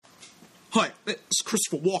Hi, it's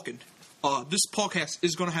Christopher Walken. This podcast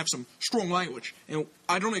is going to have some strong language, and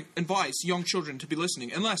I don't advise young children to be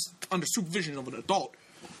listening unless under supervision of an adult.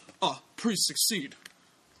 Please succeed.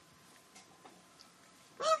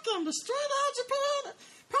 Welcome to Straight Out Japan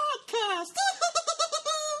Podcast.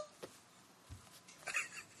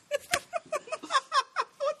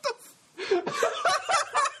 What the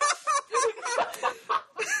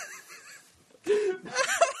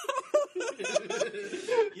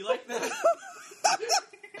You like that?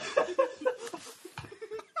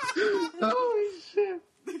 Holy shit.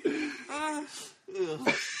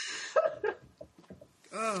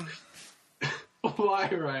 Why,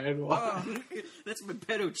 Ryan? Why? That's my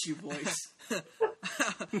pedo chew voice.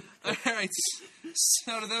 Alright,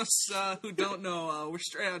 so to those who don't know, we're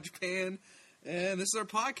Straight Out Japan, and this is our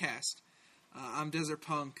podcast. I'm Desert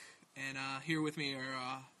Punk, and here with me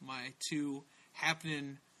are my two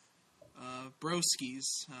happening broskies.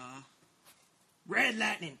 Red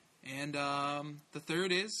Lightning. And the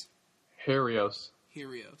third is Herios.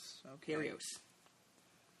 Herios. Okay. Curios.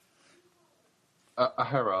 A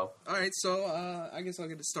hero. Alright, so I guess I'll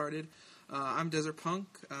get it started. I'm Desert Punk.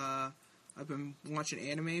 I've been watching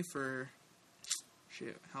anime for...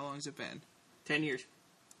 how long has it been? 10 years.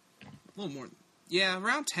 A little more. Yeah,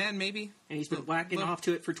 around 10 maybe. And he's been whacking off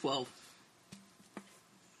to it for 12.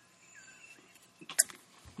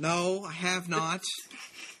 No, I have not.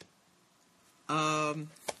 I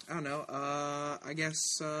don't know. I guess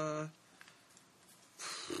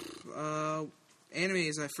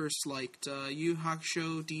animes I first liked Yu Yu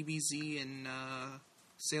Hakusho, DBZ, and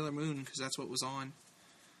Sailor Moon because that's what was on.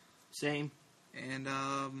 Same. And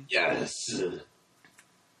Yes!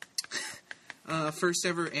 first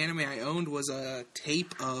ever anime I owned was a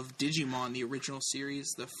tape of Digimon, the original series,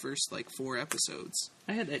 the first 4 episodes.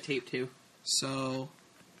 I had that tape too. So,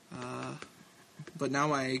 but now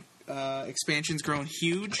my expansion's grown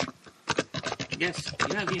huge. Yes,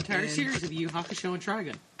 you have the entire And- series of Yu Yu Hakusho and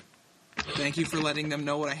Trigun. Thank you for letting them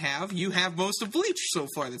know what I have. You have most of Bleach so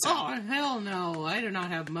far that's Oh, out. hell no. I do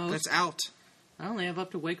not have most. That's out. I only have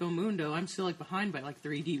up to Waco Mundo. I'm still behind by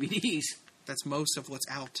 3 DVDs. That's most of what's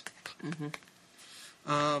out. And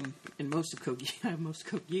most of Kogi. I have most of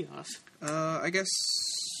Code Geass. I guess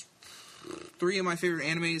 3 of my favorite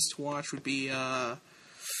animes to watch would be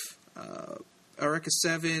Eureka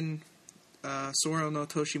 7, Sora no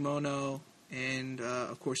Toshimono, and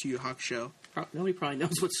of course Yu Yu Hakusho. Nobody probably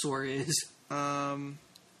knows what Sora is.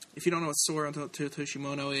 If you don't know what Sora no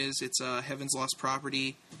Toshimono is, it's Heaven's Lost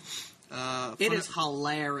Property. It is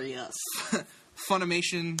hilarious.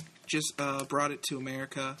 Funimation just brought it to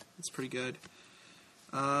America. It's pretty good.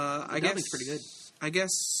 I guess Dubbing's pretty good. I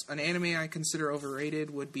guess an anime I consider overrated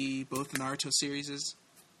would be both the Naruto series.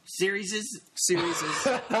 Series? Series.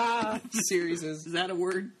 Is that a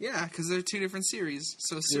word? Yeah, because they're 2 different series.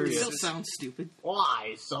 So It series. still sounds stupid.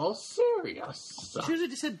 Why so serious? Should have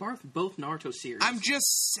just said both Naruto series. I'm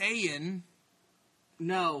just saying.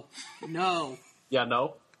 No. Yeah,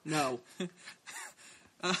 no? No.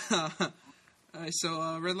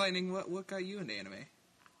 So Red Lightning, what got you into anime?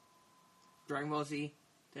 Dragon Ball Z,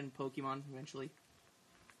 then Pokemon eventually.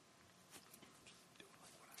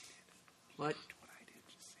 What?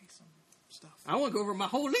 I want to go over my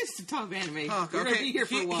whole list of top anime. Oh, We're going to be here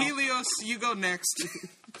for a while. Helios, you go next.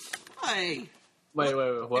 Hey, Wait,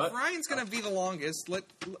 If what? Ryan's gonna be the longest, let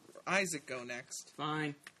Isaac go next.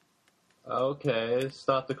 fine. Okay,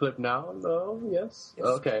 start the clip now? No? Yes?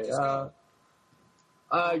 Okay, just go.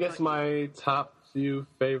 I guess my top few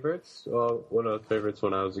favorites, well, one of the favorites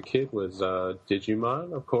when I was a kid was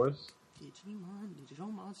Digimon, of course. Digimon, Digital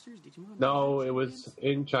Monsters, Digimon. No, it was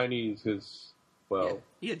in Chinese, because, well... Yeah,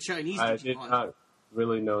 he had Chinese I Digimon. did not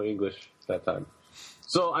really know English at that time.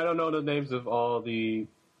 So I don't know the names of all the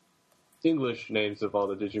English names of all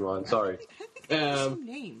the Digimon, sorry. I think they have the same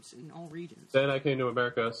names in all regions. Then I came to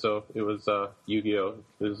America, so it was Yu-Gi-Oh!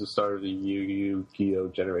 It was the start of the Yu-Gi-Oh!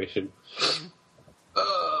 Generation.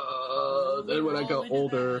 Then when I got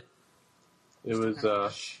older, it was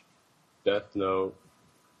Death Note,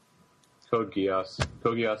 Code Geass.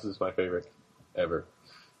 Code Geass is my favorite ever.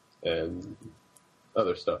 And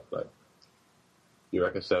other stuff like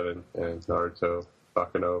Eureka 7 and Naruto,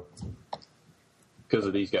 Bakuno, because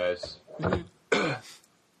of these guys.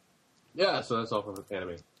 Yeah, so that's all from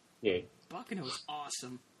anime. Yay. Bakuno is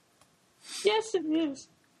awesome. Yes, it is.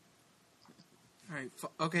 All right,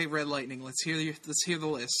 okay, Red Lightning. Let's hear the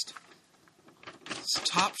list. It's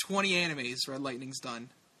top 20 animes. Red Lightning's done.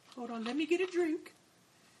 Hold on, let me get a drink.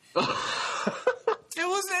 There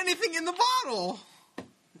wasn't anything in the bottle.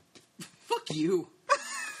 Fuck you.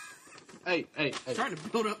 Hey. Trying to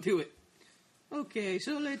build up to it. Okay,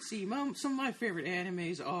 so let's see. Some of my favorite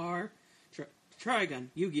animes are Trigun,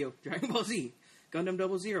 Yu-Gi-Oh!, Dragon Ball Z, Gundam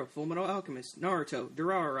 00, Fullmetal Alchemist, Naruto,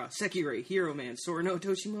 Durarara, Sekirei, Hero Man, Sora no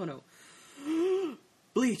Toshimono,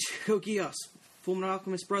 Bleach, Code Geass, Fullmetal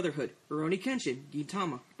Alchemist Brotherhood, Rurouni Kenshin,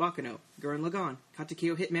 Gintama, Baccano, Gurren Lagann,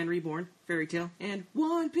 Katekyo Hitman Reborn, Fairy Tail, and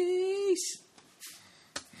One Piece!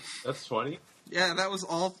 That's 20. Yeah, that was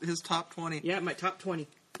all his top 20. Yeah, my top 20.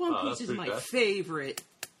 One Piece that's is pretty my fast. favorite.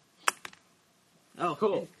 Oh,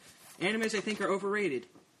 Cool. Animes I think are overrated.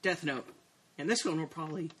 Death Note. And this one will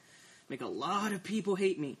probably make a lot of people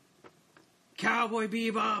hate me. Cowboy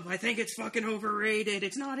Bebop, I think it's fucking overrated.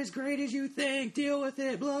 It's not as great as you think. Deal with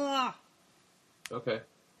it. Blah. Okay.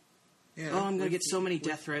 Yeah, Oh, I'm gonna get so many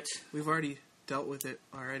death threats. We've already dealt with it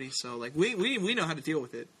already, so like we know how to deal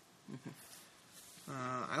with it.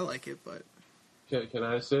 I like it, but Can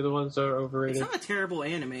I say the ones that are It's overrated? not a terrible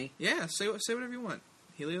anime. yeah, say whatever you want.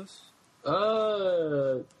 Helios.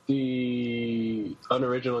 The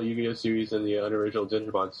unoriginal Yu-Gi-Oh! Series and the unoriginal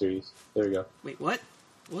Digimon series. There we go. Wait, what?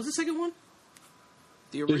 What was the second one?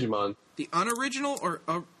 The Digimon. The unoriginal or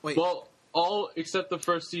wait. Well, all except the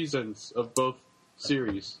first seasons of both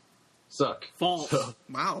series suck. False. So,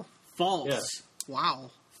 Wow. False. Yeah.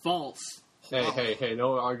 Wow. False. Wow. hey,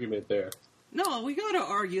 no argument there. No, we gotta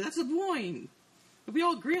argue. That's the point. If we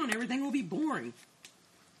all agree on everything, we'll be boring.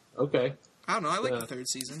 Okay. I don't know. I like Yeah. the third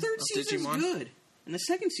season. The third of season's Digimon. good. And the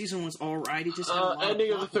second season was alright. It just had a lot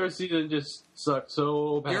Ending of the plot third season just sucked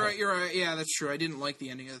so bad. You're right. Yeah, that's true. I didn't like the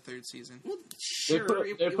ending of the third season. Well, They sure. put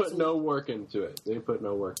it was no work into it. They put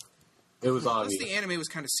no work. It was Plus, obvious. the anime was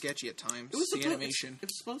kind of sketchy at times. It was the supposed- animation It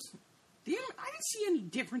was supposed to. I didn't see any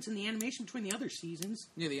difference in the animation between the other seasons.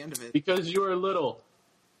 near the end of it. Because you were little.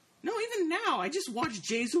 No, even now, I just watched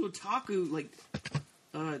Jeizo Otaku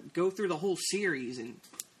go through the whole series, and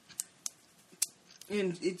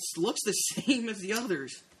it looks the same as the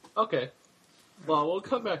others. Okay. Well, we'll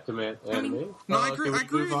come back to anime. No, I agree. can we I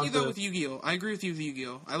agree move with on you though to- with Yu-Gi-Oh. I agree with you with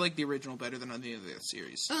Yu-Gi-Oh. I like the original better than any of the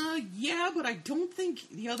series. Yeah, but I don't think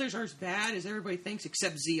the others are as bad as everybody thinks,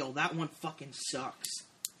 except Zeal. That one fucking sucks.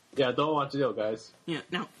 Yeah, don't watch it, guys. Yeah,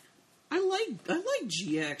 now, I like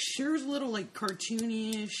GX. Share's a little,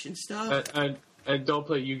 cartoony-ish and stuff. And don't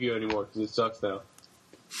play Yu-Gi-Oh anymore because it sucks now.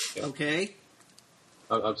 Okay.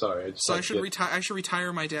 I'm sorry. So I should retire. I should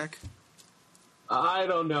retire my deck. I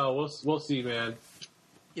don't know. We'll see, man.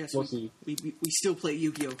 Yes, We'll see. we still play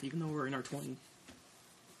Yu-Gi-Oh! Even though we're in our 20s.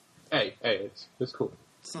 Hey, it's cool.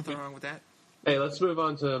 There's nothing wrong with that. Hey, let's move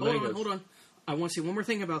on to mangas. Hold on. I want to say one more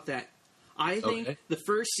thing about that. I think Okay. the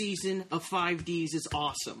first season of 5Ds is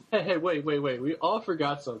awesome. Hey, wait. We all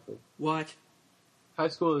forgot something. What? High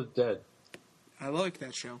School is Dead. I like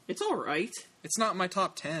that show. It's alright. It's not my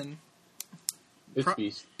top 10. It's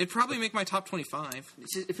beast. It'd probably make my top 25.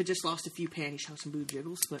 If it just lost a few panty shots and boob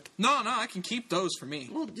jiggles, but, No, I can keep those for me.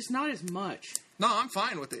 well, just not as much. No, I'm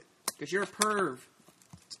fine with it. Because you're a perv.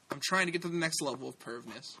 I'm trying to get to the next level of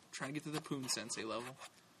pervness. I'm trying to get to the Poon Sensei level.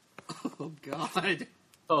 Oh, God.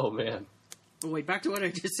 Oh, man. Oh, wait, back to what I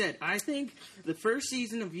just said. I think the first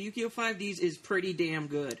season of Yu-Gi-Oh! 5Ds is pretty damn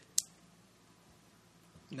good.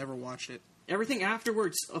 Never watched it. Everything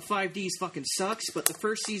afterwards of 5Ds fucking sucks, but the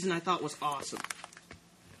first season I thought was awesome.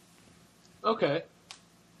 Okay.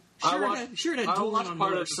 Sure, I it watched, had dueling I watched on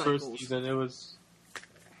part of the first motorcycles. season. It was...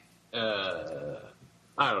 I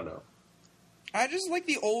don't know. I just like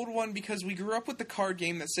the old one because we grew up with the card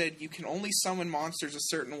game that said you can only summon monsters a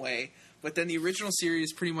certain way, but then the original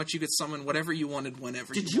series pretty much you could summon whatever you wanted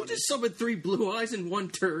whenever Did you you wanted. just summon 3 blue eyes in one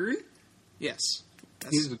turn? Yes.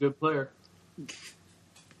 That's, He's a good player.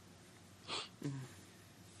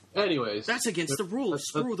 Anyways. That's against the rules. let's-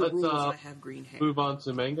 Screw the let's, rules. I have green hair. Move on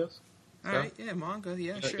to mangas. Alright, yeah, manga,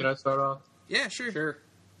 yeah, Can I sure. start off? Yeah, sure. Sure.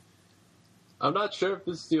 I'm not sure if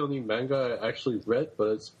this is the only manga I actually read, but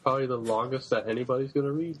it's probably the longest that anybody's going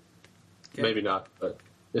to read. Okay. Maybe not, but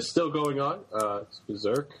it's still going on. It's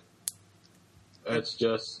Berserk. It's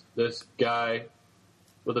just this guy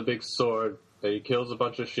with a big sword that he kills a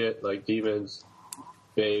bunch of shit like demons,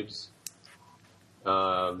 babes,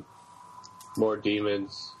 more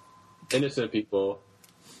demons, innocent people.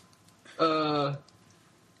 So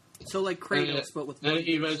like Kratos, but with and one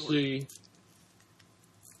he big sword. eventually.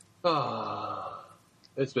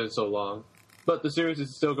 It's been so long, but the series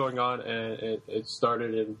is still going on, and it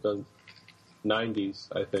started in the 90s,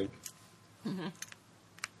 I think. Mm-hmm.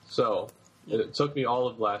 So it took me all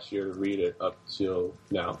of last year to read it up till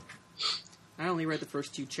now, I only read the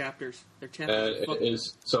first 2 chapters. They're and chapters. it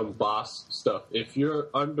is some boss stuff. If you're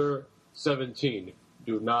under 17,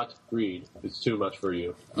 do not read. It's too much for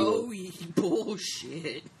you. Oh,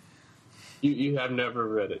 bullshit. You have never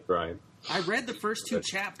read it, Brian. I read the first 2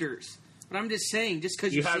 chapters, but I'm just saying, just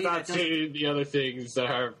because You you have say not that doesn't... seen the other things that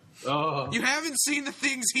are. Oh. You haven't seen the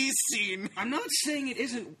things he's seen. I'm not saying it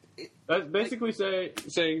isn't... That's basically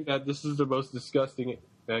saying that this is the most disgusting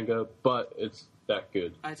manga, but it's that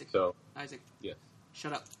good. Isaac. So, Isaac, yes.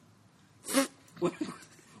 shut up.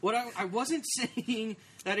 What I wasn't saying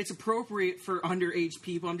that it's appropriate for underage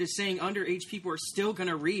people. I'm just saying underage people are still going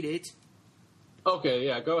to read it. Okay,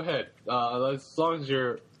 yeah, go ahead. As long as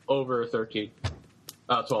you're over 13.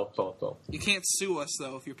 12. You can't sue us,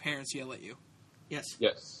 though, if your parents yell at you. Yes.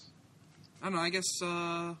 Yes. I don't know, I guess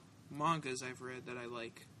mangas I've read that I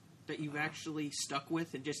like. That you've actually stuck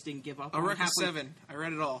with and just didn't give up on. Eureka 7. I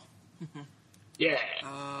read it all. Yeah.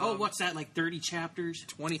 Oh, what's that, like 30 chapters?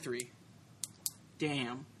 23.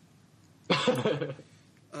 Damn. What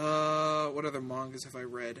other mangas have I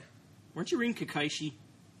read? Weren't you reading Kakaishi?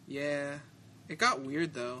 Yeah. It got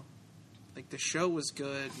weird, though. Like, the show was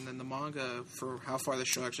good, and then the manga, for how far the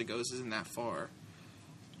show actually goes, isn't that far.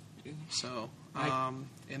 So, and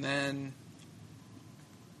then...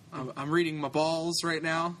 I'm reading My Balls right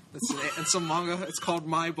now. It's some manga. It's called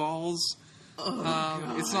My Balls.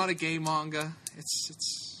 It's not a gay manga.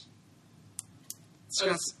 It's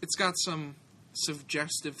got some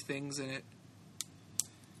suggestive things in it.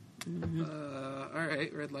 All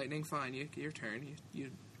right, Red Lightning. Fine, your turn.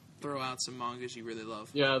 You throw out some mangas you really love.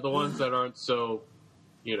 Yeah, the ones that aren't so,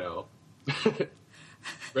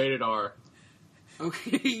 rated R.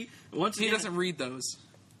 Okay. Once He again, doesn't read those.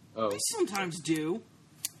 Oh. I sometimes do.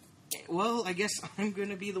 Well, I guess I'm going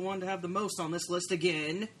to be the one to have the most on this list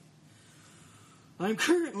again. I'm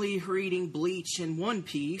currently reading Bleach and One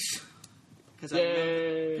Piece because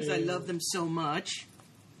I love them so much.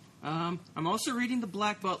 I'm also reading the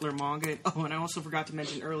Black Butler manga. Oh, and I also forgot to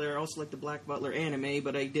mention earlier, I also like the Black Butler anime,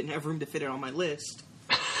 but I didn't have room to fit it on my list.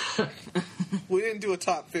 We didn't do a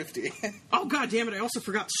top 50. Oh, god damn it, I also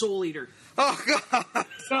forgot Soul Eater. Oh, God.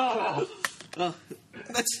 No!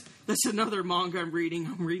 That's another manga I'm reading.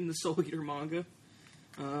 I'm reading the Soul Eater manga.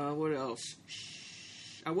 What else?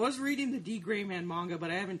 I was reading the D. Gray Man manga,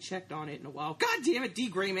 but I haven't checked on it in a while. God damn it, D.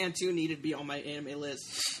 Gray Man 2 needed to be on my anime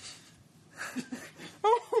list.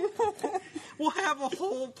 We'll have a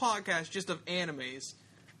whole podcast just of animes.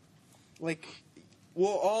 Like, we'll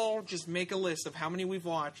all just make a list of how many we've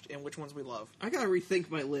watched and which ones we love. I gotta rethink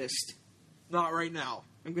my list. Not right now.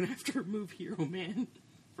 I'm gonna have to remove Hero Man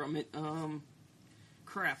from it.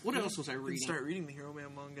 Crap. What else was I You can reading? start reading the Hero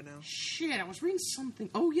Man manga now. Shit, I was reading something.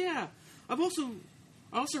 Oh yeah, I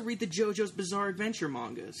also read the JoJo's Bizarre Adventure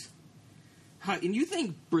mangas. And you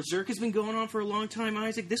think Berserk has been going on for a long time,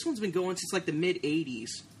 Isaac? This one's been going since like the mid '80s.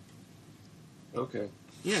 Okay.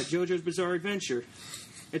 Yeah, JoJo's Bizarre Adventure.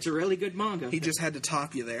 It's a really good manga. He just had to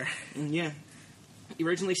top you there. Yeah. He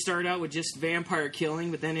originally started out with just vampire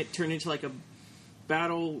killing, but then it turned into like a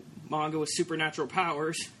battle manga with supernatural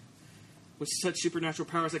powers. With such supernatural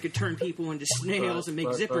powers that could turn people into snails and make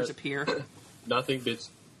zippers appear. Nothing beats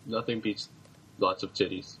lots of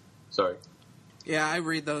titties. Sorry. Yeah, I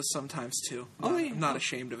read those sometimes too. Oh, yeah. I'm not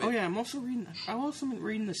ashamed of it. Oh yeah, I've also been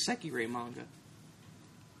reading the Sekirei manga.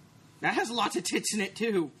 That has lots of tits in it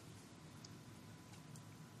too.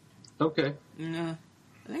 Okay. And, I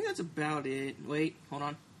think that's about it. Wait, hold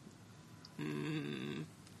on.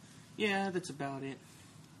 Yeah, that's about it.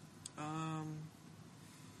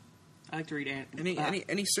 I like to read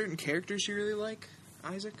Any certain characters you really like,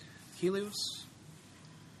 Isaac? Helios?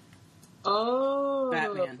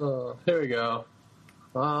 Batman. Here we go.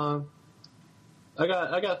 I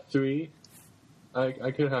got 3.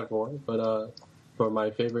 I could have more, but for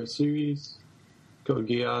my favorite series, Code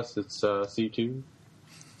Geass, it's C2.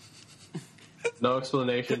 No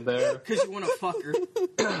explanation there. Because you want to fuck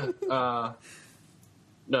her.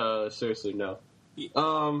 No, seriously, no.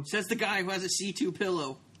 Says the guy who has a C2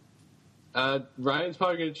 pillow. Ryan's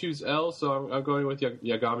probably going to choose L, so I'm going with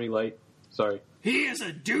Yagami Light. Sorry. He is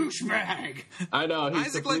a douchebag. I know. He's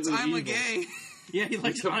Isaac likes I'm evil. a gay. Yeah, he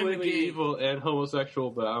likes He's I'm a completely gay. evil and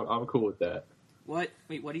homosexual, but I'm cool with that. What?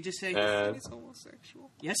 Wait, what did you just say? And He's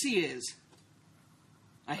homosexual. Yes, he is.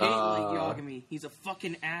 I hate Light Yagami. He's a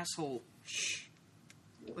fucking asshole. Shh.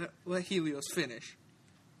 Let Helios finish.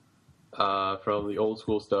 from the old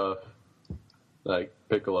school stuff, like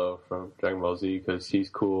Piccolo from Dragon Ball Z, because he's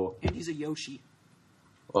cool. And he's a Yoshi.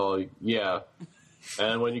 Well, yeah.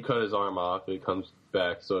 And when you cut his arm off, it comes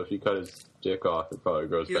back. So if you cut his dick off, it probably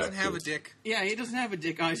grows He back. doesn't have too. a dick. Yeah, he doesn't have a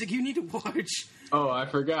dick, Isaac. You need to watch. Oh, I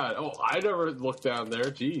forgot. Oh, I never looked down there.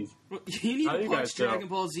 Jeez. You need How do to you watch guys know? Dragon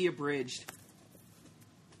Ball Z Abridged.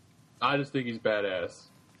 I just think he's badass.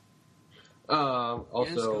 Yes,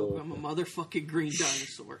 Also, I'm a motherfucking green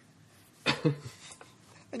dinosaur.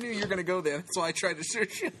 I knew you were gonna go there. That's why I tried to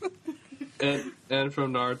search it. And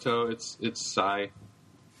from Naruto, it's Sai,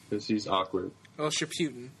 because he's awkward. Oh,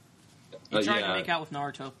 Shippuden. He tried to make out with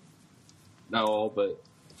Naruto. Not all, but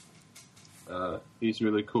he's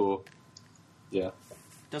really cool. Yeah.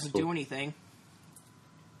 Doesn't Cool. do anything.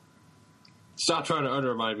 Stop trying to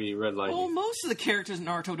undermine me, Red Lightning. Well, most of the characters in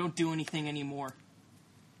Naruto don't do anything anymore.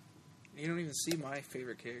 You don't even see my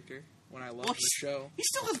favorite character when I love Well, the show. He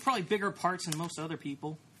still has probably bigger parts than most other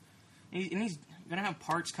people. And he's gonna have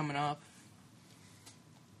parts coming up.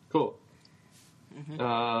 Cool.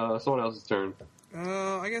 Someone else's turn.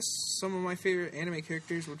 I guess some of my favorite anime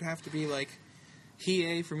characters would have to be like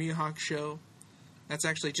Hiei from Yu Yu Hakusho. That's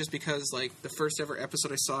actually just because like the first ever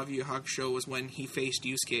episode I saw of Yu Yu Hakusho was when he faced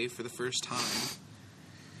Yusuke for the first time.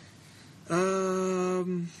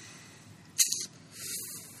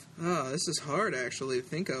 This is hard actually to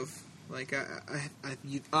think of. Like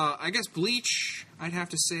I guess Bleach, I'd have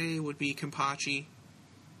to say would be Kenpachi.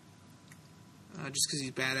 Just because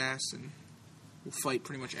he's badass and will fight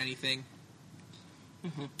pretty much anything.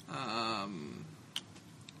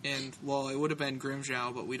 And well, it would have been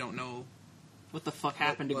Grimmjow, but we don't know What the fuck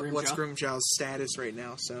happened to Grimmjow? what's Grimmjow's status right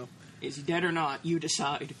now. So, Is he dead or not? You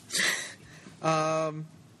decide. and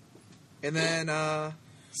then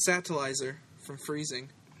Satelizer from Freezing,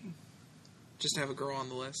 just to have a girl on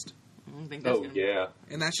the list. I don't think that's Oh, gonna... yeah.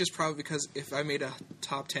 And that's just probably because if I made a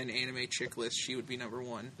top 10 anime chick list, she would be number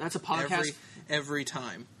one. That's a podcast. Every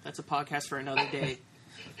time. That's a podcast for another day.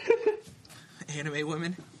 Anime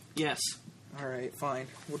women. Yes. All right, fine,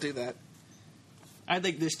 we'll do that. I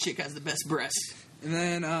think this chick has the best breasts. And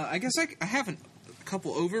then I guess I have a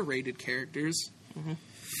couple overrated characters.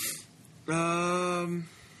 Or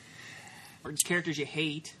just characters you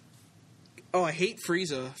hate. Oh, I hate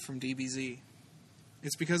Frieza from DBZ.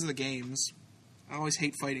 It's because of the games. I always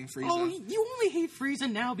hate fighting Frieza. Oh, you only hate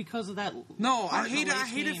Frieza now because of that. No, I part in the last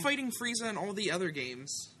hated game. fighting Frieza in all the other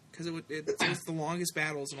games because it was the longest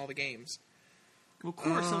battles in all the games. Well, of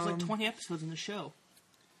course, there was like 20 episodes in the show.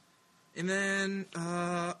 And then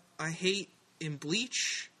I hate in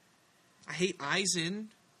Bleach. I hate Aizen,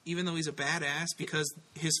 even though he's a badass, because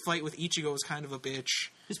his fight with Ichigo was kind of a bitch.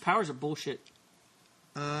 His powers are bullshit.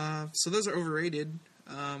 So those are overrated.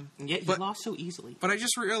 And yet he But- lost so easily. But I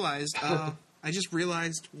just realized,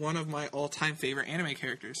 one of my all-time favorite anime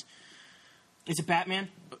characters, Is it Batman?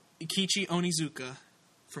 Ikichi Onizuka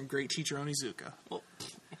from Great Teacher Onizuka. Well,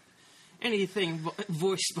 anything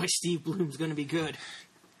voiced by Steve Bloom's going to be good.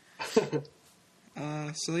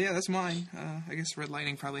 So yeah, that's mine. I guess Red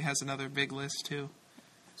Lightning probably has another big list too.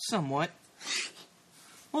 Somewhat.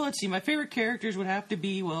 Well, let's see. My favorite characters would have to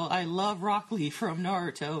be, well, I love Rock Lee from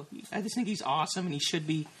Naruto. I just think he's awesome, and he should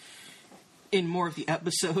be in more of the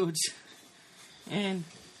episodes. And,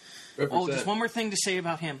 oh, just one more thing to say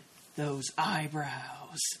about him. Those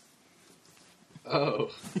eyebrows. Oh.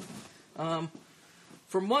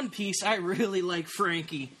 From One Piece, I really like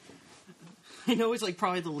Frankie. I know he's like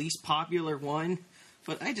probably the least popular one,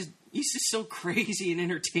 but he's just so crazy and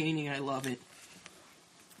entertaining. I love it.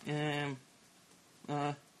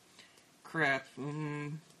 Crap.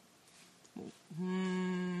 Trying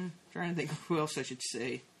to think of who else I should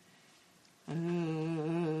say. Too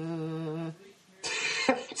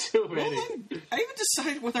many. I haven't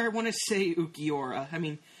decided whether I want to say Ukiura. I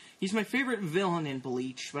mean, he's my favorite villain in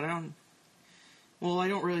Bleach, but I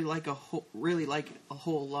don't really like a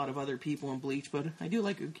whole lot of other people in Bleach, but I do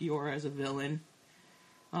like Ukiura as a villain.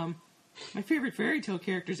 My favorite fairy tale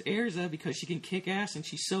character is Erza because she can kick ass and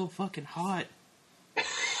she's so fucking hot. Yeah,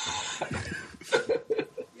 we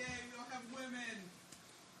don't have women.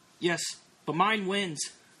 Yes, but mine wins.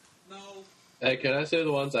 No. Hey, can I say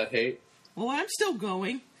the ones I hate? Well, I'm still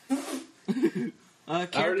going.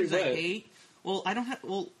 already Characters I went. hate. Well,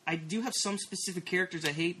 I do have some specific characters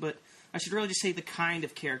I hate, but I should really just say the kind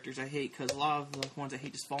of characters I hate, because a lot of the ones I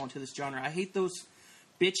hate just fall into this genre. I hate those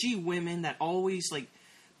bitchy women that always, like,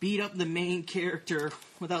 beat up the main character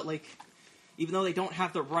without, like, even though they don't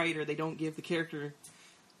have the right or they don't give the character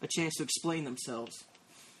a chance to explain themselves.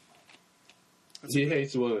 He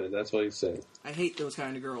hates women, that's what he's saying. I hate those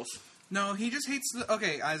kind of girls. No, he just hates the...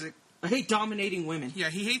 Okay, Isaac. I hate dominating women. Yeah,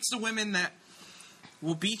 he hates the women that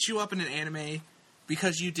will beat you up in an anime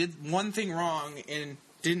because you did one thing wrong and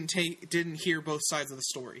didn't hear both sides of the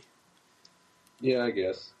story. Yeah, I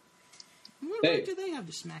guess. What Hey, right do they have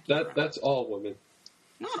to smack you around? That's all women.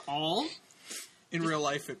 Not all. In real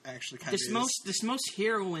life, it actually kind of is. There's most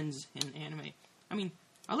heroines in anime. I mean,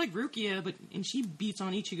 I like Rukia, and she beats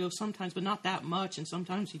on Ichigo sometimes, but not that much, and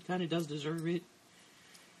sometimes he kind of does deserve it.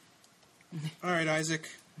 All right, Isaac.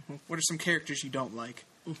 What are some characters you don't like?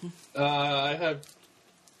 I have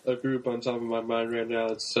a group on top of my mind right now.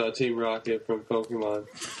 It's Team Rocket from Pokemon.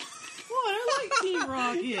 What? I like Team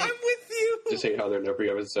Rocket. I'm with you. Just hate how they're in every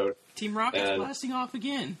episode. Team Rocket's And- blasting off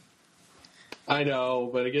again. I know,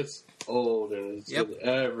 but it gets old and it's Yep. in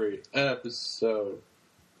every episode.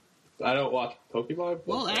 I don't watch Pokemon. But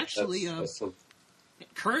Well, actually, that's some-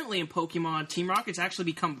 Currently in Pokemon, Team Rocket's actually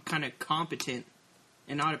become kind of competent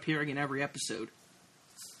and not appearing in every episode.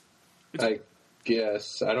 I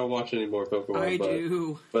guess I don't watch any more Pokemon. I but,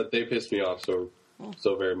 do. but they piss me off so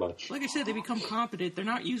very much. Like I said, they become competent. They're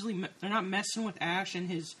not they're not messing with Ash and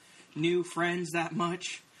his new friends that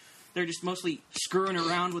much. They're just mostly screwing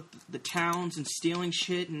around with the towns and stealing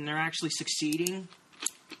shit, and they're actually succeeding.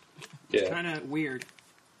 Yeah, Kind of weird.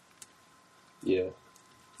 yeah.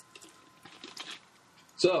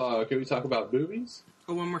 So, can we talk about movies?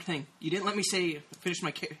 Oh, one more thing. You didn't let me finish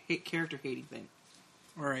my character hating thing.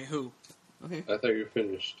 All right, who? Okay. I thought you were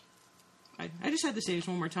finished. I just had to say this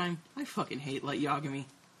one more time. I fucking hate Light Yagami.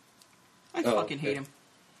 I Oh, fucking hate okay. him.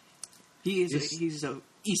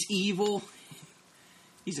 He's evil.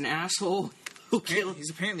 He's an asshole. He'll kill.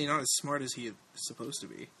 He's apparently not as smart as he is supposed to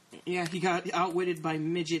be. Yeah, he got outwitted by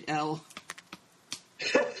Midget L.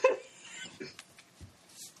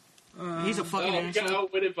 He's a fucking He got asshole.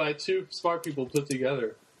 outwitted by two smart people put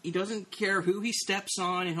together. He doesn't care who he steps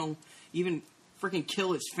on, and he'll even freaking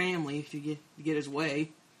kill his family to get his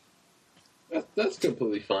way. That's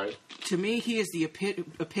completely fine. To me, he is the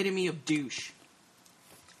epitome of douche.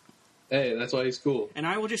 Hey, that's why he's cool. And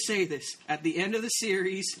I will just say this: at the end of the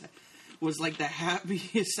series, was like the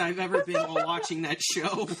happiest I've ever been while watching that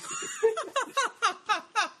show.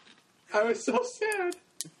 I was so sad.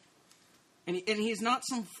 And he's not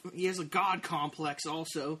he has a god complex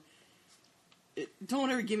also. Don't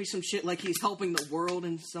ever give me some shit like he's helping the world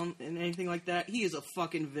and anything like that. He is a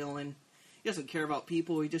fucking villain. He doesn't care about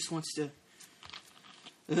people. He just wants to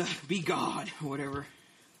be God or whatever.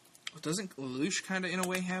 Doesn't Lelouch kind of, in a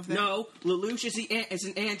way, have that? No, Lelouch is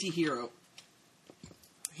an anti-hero.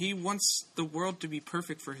 He wants the world to be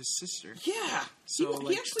perfect for his sister. Yeah. So, he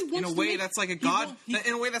like, actually wants in a to way, make- that's like a he god. wa- he-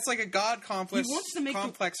 In a way, that's like a god complex. He wants to make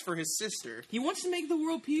complex for his sister. He wants to make the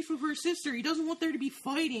world peaceful for his sister. He doesn't want there to be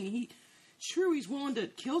fighting. He's willing to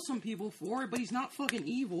kill some people for it, but he's not fucking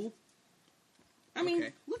evil. I mean,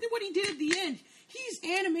 Okay. look at what he did at the end. He's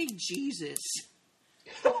anime Jesus.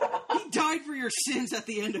 He died for your sins at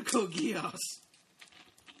the end of Code Geass.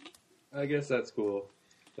 I guess that's cool.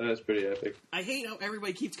 That's pretty epic. I hate how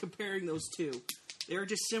everybody keeps comparing those two. They're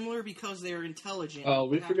just similar because they're intelligent. Oh,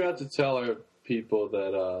 we forgot to tell our people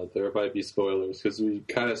that there might be spoilers because we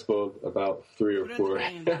kind of spoke about 3 or Put it at 4. the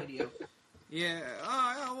end of the video. Yeah,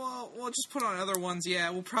 well, we'll just put on other ones. Yeah,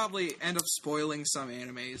 we'll probably end up spoiling some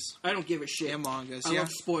animes I don't give a shit. and mangas. I Yeah, love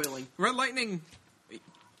spoiling. Red Lightning.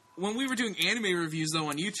 When we were doing anime reviews, though,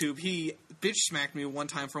 on YouTube, he bitch smacked me one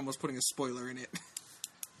time for almost putting a spoiler in it.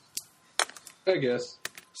 I guess. Oh,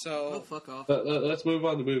 So, fuck off. Let's move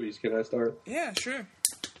on to movies. Can I start? yeah, sure.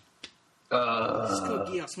 This is Code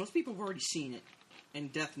Geass. Most people have already seen it.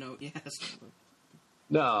 And Death Note, yes.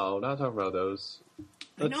 No, not talking about those.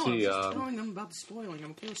 I Let's know, see. I was just telling them about the spoiling.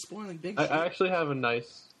 I'm okay with spoiling big I shit. actually have a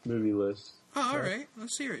nice movie list. Oh, all right.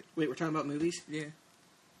 Let's hear it. Wait, we're talking about movies? Yeah.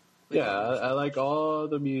 Wait, Yeah, I like all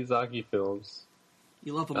the Miyazaki films.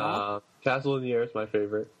 You love them all? Castle in the Air is my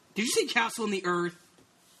favorite. Did you say Castle in the Earth?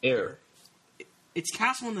 Air. It's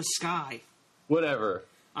Castle in the Sky. Whatever.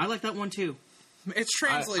 I like that one too. It's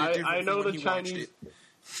translated I different know from when the he watched Chinese it.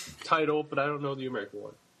 title, but I don't know the American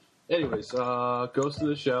one. Anyways, Ghost in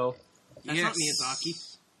the Shell. That's not Miyazaki.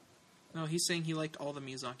 No, he's saying he liked all the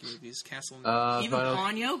Miyazaki movies. Castle in the Even Final,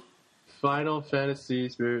 Ponyo? Final Fantasy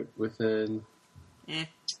Spirit Within, Eh.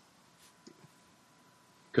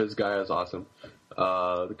 because Gaia's awesome.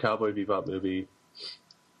 The Cowboy Bebop movie.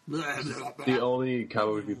 Blah, blah, blah. The only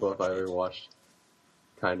Cowboy Bebop I ever watched.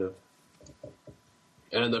 Kind of.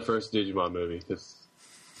 And the first Digimon movie, because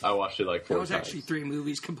I watched it like 4 That was times. actually 3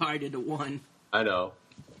 movies combined into one. I know.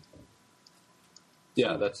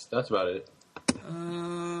 Yeah, that's about it.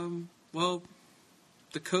 Well,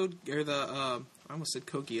 the Code or the I almost said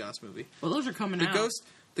Code Geass movie. Well, those are coming The out.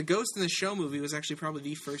 Ghost in the Shell movie was actually probably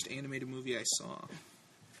the first animated movie I saw.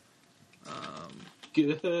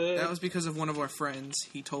 Good. That was because of one of our friends.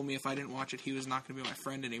 He told me if I didn't watch it, he was not going to be my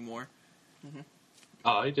friend anymore.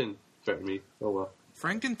 Oh, he didn't threaten me. Oh well.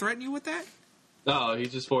 Frank didn't threaten you with that? No, he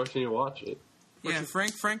just forced me to watch it. Yeah,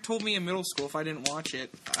 Frank told me in middle school if I didn't watch it,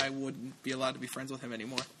 I wouldn't be allowed to be friends with him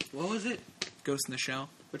anymore. What was it? Ghost in the Shell,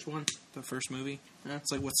 Which one? the first movie. Yeah.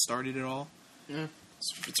 It's like what started it all. Yeah.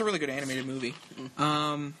 It's a really good animated movie.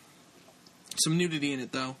 Some nudity in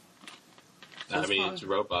it though. I mean, it's a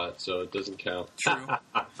robot, so it doesn't count. True.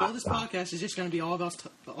 So this podcast is just going to be all of us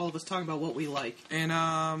talking about what we like. And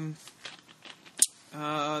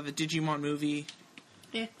the Digimon movie,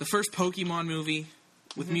 Yeah. the first Pokemon movie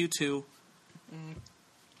with Mewtwo.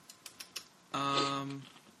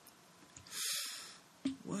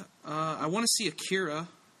 What? I want to see Akira.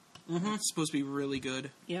 It's supposed to be really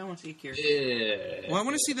good. Yeah, I want to see Akira. Yeah. Well, I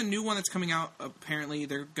want to see the new one that's coming out. Apparently,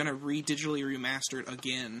 they're gonna digitally remaster it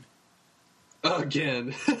again,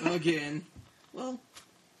 Again. Again. Well,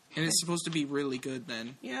 and it's supposed to be really good.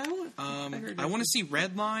 Then, yeah, I heard I want to see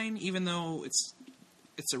Redline, even though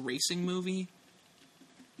it's a racing movie.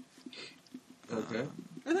 Okay.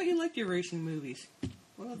 I thought you liked your racing movies.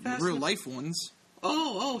 Well, Real life ones.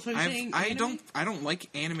 Oh, so you're saying I anime? don't like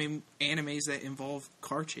animes that involve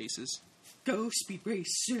car chases. Go Speed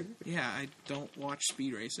Racer. Yeah, I don't watch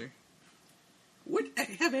Speed Racer. What?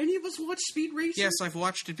 Have any of us watched Speed Racer? Yes, I've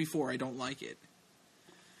watched it before. I don't like it.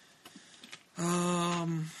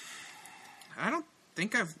 I don't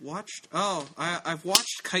think I've watched. Oh, I've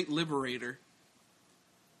watched Kite Liberator.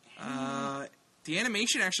 The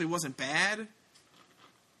animation actually wasn't bad.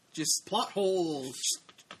 Just Plot holes.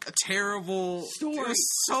 a terrible Story. It was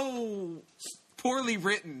so poorly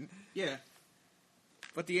written, Yeah.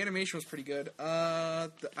 but the animation was pretty good. I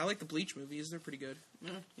like the Bleach movies; they're pretty good.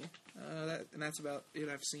 Yeah. And that's about it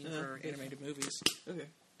I've seen for okay. animated movies. Okay.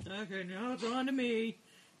 Okay, now it's on to me.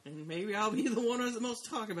 And maybe I'll be the one who has the most to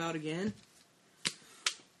talk about again.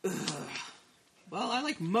 Ugh. Well, I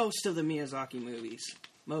like most of the Miyazaki movies.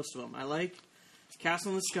 Most of them. I like Castle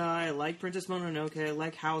in the Sky, I like Princess Mononoke, I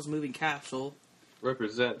like Howl's Moving Castle.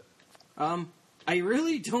 Represent. I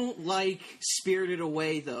really don't like Spirited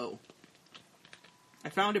Away, though. I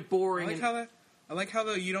found it boring. I like how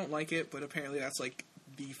though you don't like it, but apparently that's like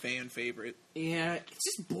the fan favorite. Yeah,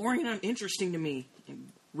 it's just boring and uninteresting to me.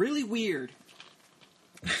 And really weird.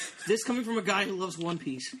 This coming from a guy who loves One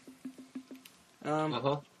Piece.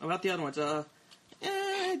 About the other ones,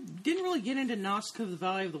 didn't really get into Nausicaa of the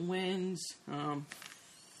Valley of the Winds.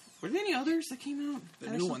 Were there any others that came out?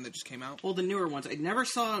 The new one that just came out. Well, the newer ones. I never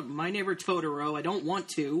saw My Neighbor Totoro. I don't want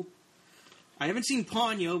to. I haven't seen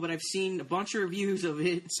Ponyo, but I've seen a bunch of reviews of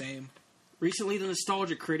it. Same. Recently, The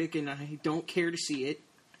Nostalgia Critic, and I don't care to see it.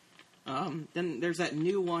 Then there's that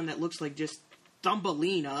new one that looks like just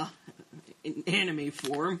Thumbelina in anime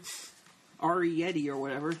form. Ari Yeti or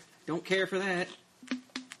whatever. Don't care for that.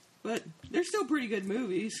 But they're still pretty good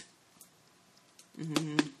movies.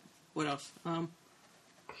 What else?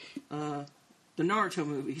 The Naruto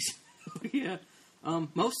movies. Yeah.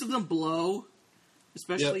 Most of them blow.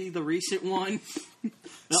 Especially the recent one.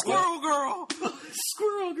 Squirrel Girl!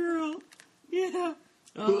 Squirrel Girl! Yeah.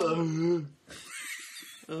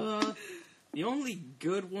 The only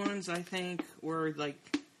good ones, I think, were like...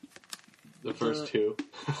 The first two.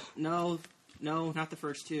 No, not the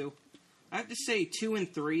first two. I have to say 2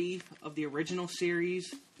 and 3 of the original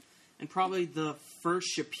series, and probably the first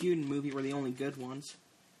Shippuden movie were the only good ones.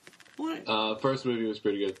 What? First movie was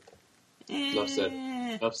pretty good. Enough said.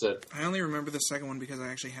 Enough said. I only remember the second one because I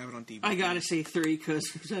actually have it on DVD. I gotta say 3 because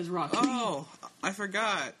it says Rocky. Oh, I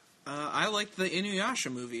forgot. I like the Inuyasha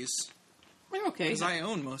movies. Okay. Because I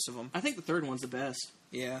own most of them. I think the third one's the best.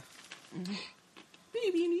 Yeah.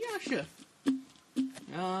 Baby Inuyasha.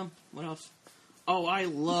 What else? Oh, I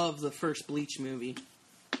love the first Bleach movie.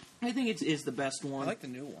 I think it is the best one. I like the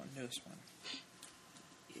newest one.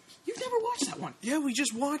 You've never watched that one? Yeah, we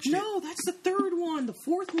just watched it. No, that's the third one. The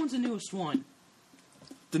fourth one's the newest one.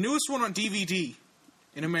 The newest one on DVD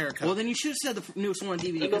in America. Well, then you should have said the newest one on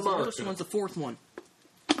DVD because the newest one's the fourth one.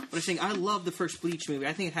 But I'm saying I love the first Bleach movie.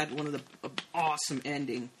 I think it had one of the awesome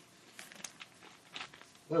ending.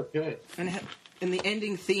 Okay. And the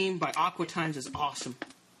ending theme by Aqua Times is awesome.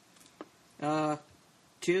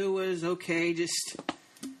 2 was okay,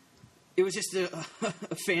 it was just a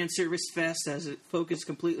fan service fest as it focused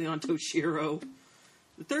completely on Toshiro.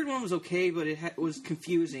 The third one was okay, but it was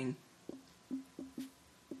confusing.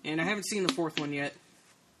 And I haven't seen the fourth one yet.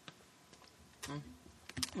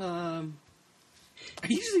 I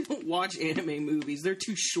usually don't watch anime movies. They're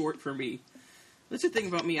too short for me. That's the thing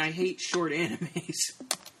about me. I hate short animes.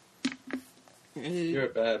 You're a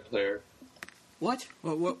bad player. What?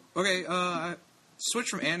 What? Okay, switch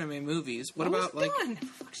from anime movies. What about, like... done,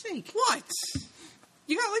 for fuck's sake. What?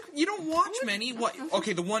 You you don't watch many? What?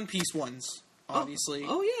 Okay, the One Piece ones, obviously.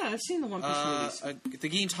 Oh yeah, I've seen the One Piece movies. The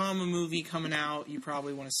Gintama movie coming out, you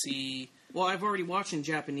probably want to see. Well, I've already watched in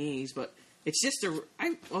Japanese, but it's just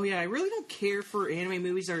I really don't care for anime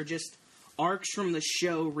movies that are just arcs from the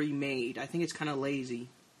show remade. I think it's kind of lazy.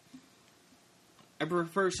 I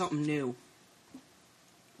prefer something new.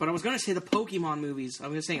 But I was going to say the Pokemon movies. I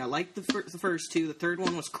was going to say I liked the first two. The third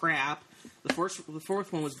one was crap. The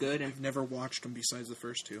fourth one was good. And I've never watched them besides the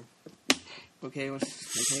first two. okay.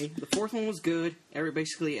 The fourth one was good.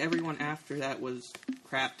 Basically everyone after that was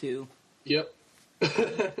crap too. Yep.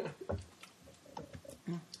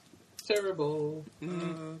 Terrible.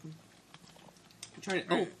 I'm trying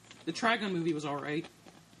to. Oh, the Trigun movie was all right.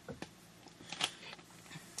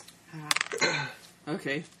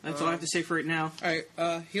 Okay, that's all I have to say for it now. All right,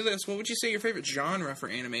 Helios, what would you say your favorite genre for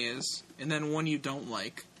anime is? And then one you don't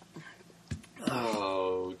like.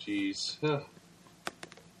 Oh, jeez.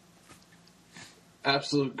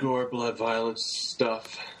 Absolute gore, blood, violence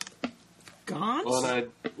stuff. Gons?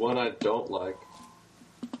 One I don't like.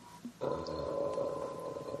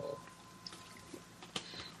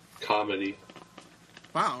 Comedy.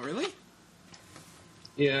 Wow, really?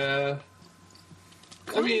 Yeah.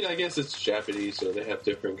 I mean, I guess it's Japanese, so they have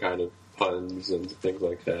different kind of puns and things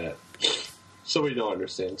like that. So we don't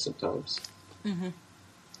understand sometimes. Mm-hmm.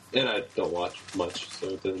 And I don't watch much, so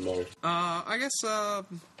it doesn't matter. I guess,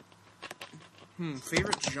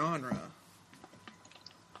 favorite genre.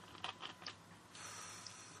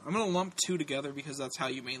 I'm gonna lump two together because that's how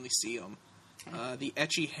you mainly see them. The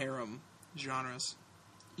ecchi harem genres.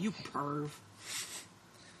 You perv.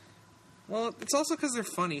 Well, it's also because they're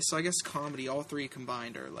funny, so I guess comedy, all three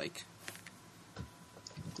combined, are, like,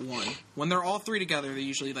 one. When they're all three together, they're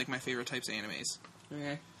usually, like, my favorite types of animes.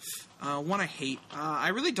 Okay. One I hate. I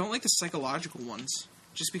really don't like the psychological ones,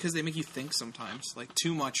 just because they make you think sometimes, like,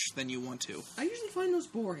 too much than you want to. I usually find those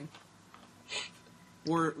boring.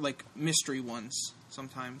 Or, like, mystery ones,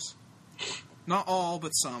 sometimes. Not all,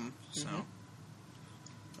 but some, so.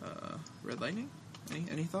 Red Lightning?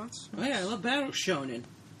 Any thoughts? Oh yeah, I love Battle Shonen.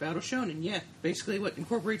 Battle Shonen, yeah. Basically what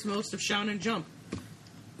incorporates most of Shonen Jump.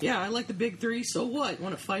 Yeah, I like the big three, so what?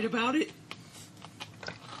 Want to fight about it?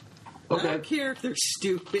 Okay. I don't care if they're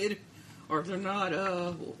stupid, or if they're not,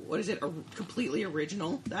 completely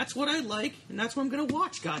original. That's what I like, and that's what I'm gonna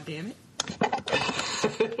watch, goddammit.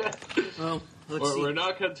 Well, let's see. We're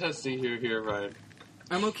not contesting here, Ryan.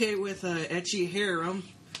 I'm okay with ecchi harem,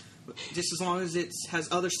 just as long as it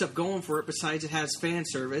has other stuff going for it besides it has fan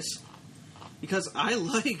service. Because I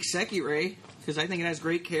like Sekirei, because I think it has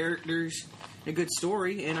great characters and a good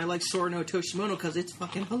story, and I like Sora no Toshimono because it's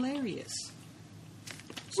fucking hilarious.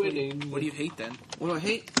 Winning. What do you hate, then? Well, I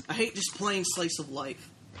hate just plain slice of life.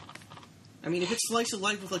 I mean, if it's slice of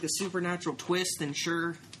life with like a supernatural twist, then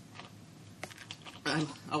sure,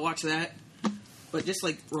 I'll watch that. But just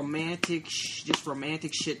like romantic shit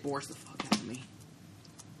bores the fuck out of me.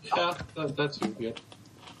 Yeah, that's good.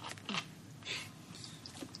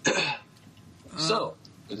 So,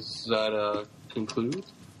 does that conclude?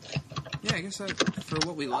 Yeah, I guess for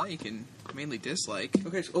what we like and mainly dislike.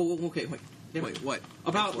 Okay, wait. Wait, what?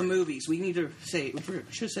 About the movies. We need to say, we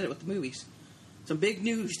should have said it with the movies. Some big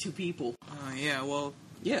news to people. Yeah, well...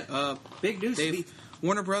 Yeah, big news to people.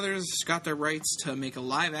 Warner Brothers got their rights to make a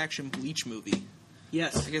live-action Bleach movie.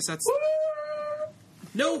 Yes. I guess that's...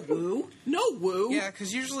 No woo. Yeah,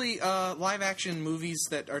 because usually live-action movies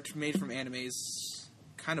that are made from animes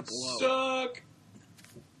kind of blow. Suck!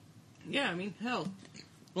 Yeah, I mean, hell.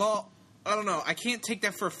 Well, I don't know. I can't take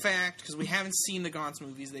that for a fact because we haven't seen the Gantz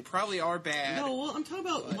movies. They probably are bad. No, well, I'm talking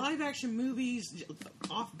about live-action movies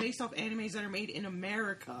based off animes that are made in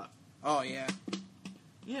America. Oh, yeah.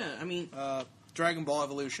 Yeah, I mean... Dragon Ball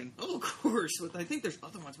Evolution. Oh, of course. I think there's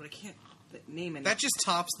other ones, but I can't name any. That just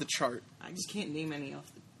tops the chart. I just can't name any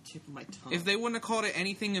off the tip of my tongue. If they wouldn't have called it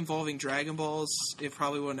anything involving Dragon Balls, it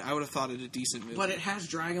probably wouldn't. I would have thought it a decent movie. But it has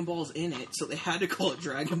Dragon Balls in it, so they had to call it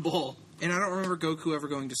Dragon Ball. And I don't remember Goku ever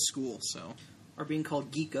going to school, so... Or being called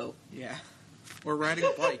Geeko. Yeah. Or riding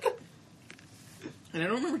a bike. And I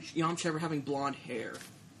don't remember Yamcha ever having blonde hair.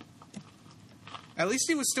 At least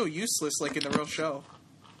he was still useless, like in the real show.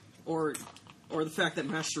 Or the fact that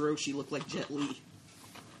Master Roshi looked like Jet Li.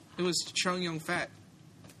 It was Chung Yong Fat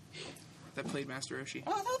that played Master Roshi.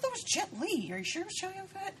 Oh, I thought that was Jet Li. Are you sure it was Chung Yong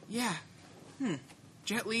Fat? Yeah.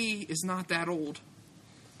 Jet Li is not that old.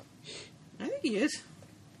 I think he is.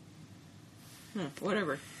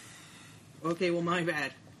 Whatever. Okay, well, my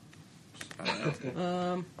bad. That's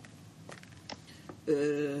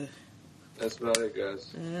about it,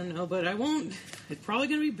 guys. No, but I won't. It's probably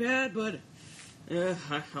going to be bad, but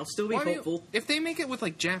I'll still be hopeful. If they make it with,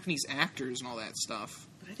 like, Japanese actors and all that stuff.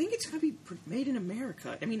 But I think it's going to be made in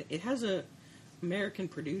America. I mean, it has a American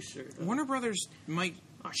producer. Warner Brothers might...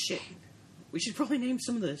 Oh, shit. We should probably name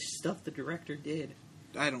some of the stuff the director did.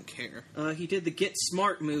 I don't care. He did the Get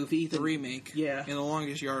Smart movie. The remake. Yeah. And the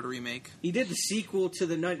Longest Yard remake. He did the sequel to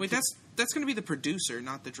the... Wait, that's going to be the producer,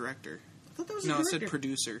 not the director. I thought that was a No, it director. said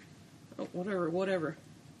producer. Oh, whatever.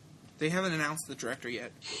 They haven't announced the director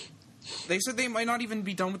yet. They said they might not even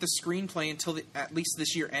be done with the screenplay until at least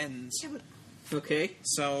this year ends. Yeah, but... Okay.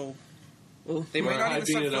 So Well, they might We're not even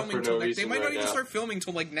start hyping it up filming for till no they reason might not right even now. start filming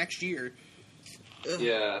till like next year.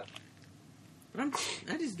 Yeah. but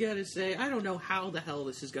I just gotta say, I don't know how the hell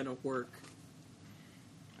this is gonna work.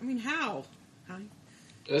 I mean, how?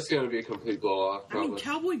 That's going to be a complete blow-off, I mean, probably.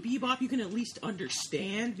 Cowboy Bebop you can at least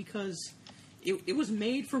understand because it was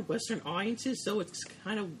made for Western audiences, so it's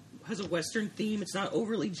kind of has a Western theme. It's not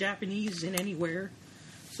overly Japanese in anywhere,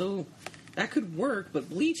 so that could work. But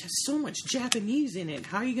Bleach has so much Japanese in it.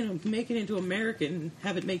 How are you going to make it into American and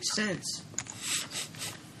have it make sense?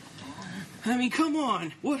 I mean, come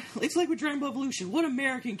on. What? It's like with Dragon Ball Evolution. What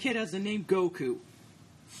American kid has the name Goku?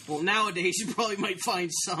 Well, nowadays you probably might find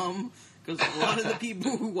some, because a lot of the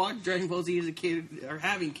people who watched Dragon Ball Z as a kid are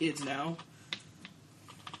having kids now.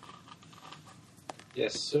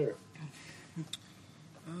 Yes, sir.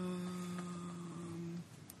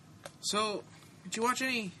 So, did you watch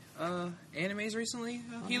any animes recently,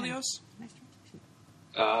 Helios?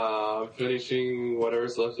 I'm finishing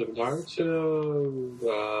whatever's left of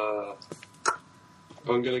Naruto.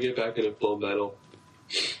 I'm going to get back into Full Metal.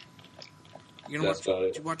 You gonna That's watch? about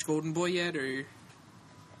it. Did you watch Golden Boy yet, or?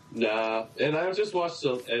 Nah, and I just watched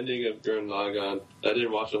the ending of Gurren Lagann. I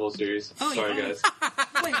didn't watch the whole series. Oh, Sorry, you guys.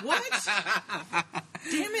 Wait, what?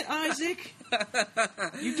 Damn it, Isaac!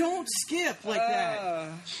 You don't skip like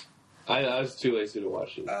that. I was too lazy to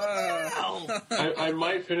watch it. Ow! I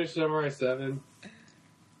might finish Samurai 7.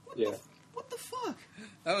 Yeah. What the fuck?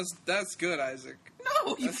 That's good, Isaac.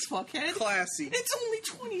 No, you fuckhead! Classy. It's only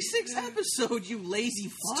 26 episodes, you lazy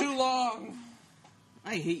fuck! It's too long.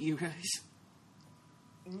 I hate you guys.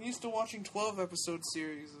 I'm used to watching 12 episode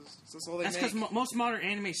series. That's all they That's make. because most modern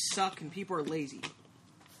anime suck and people are lazy.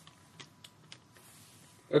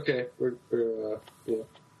 Okay, we're yeah.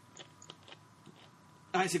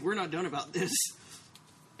 Isaac, we're not done about this.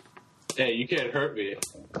 Hey, you can't hurt me.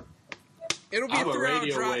 It'll be I'm a a 3-hour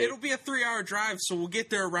radio drive. wave. It'll be a 3-hour drive, so we'll get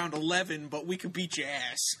there around 11. But we could beat your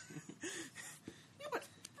ass. Yeah, but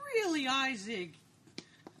really, Isaac,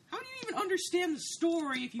 how do you even understand the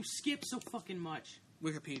story if you skip so fucking much?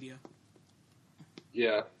 Wikipedia.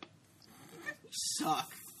 Yeah. You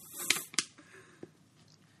suck.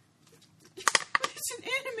 It's an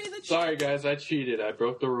anime that Sorry, guys, I cheated. I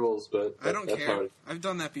broke the rules, but I don't that's care. hard. I've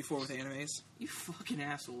done that before with animes. you fucking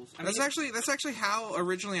assholes. I That's mean, actually how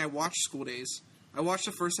originally I watched School Days. I watched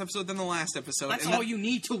the first episode, then the last episode. that's and all then, you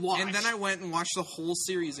need to watch. And then I went and watched the whole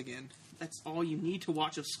series again. That's all you need to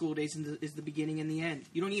watch of School Days is the beginning and the end.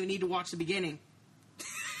 You don't even need to watch the beginning.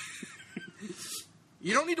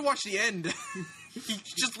 You don't need to watch the end. You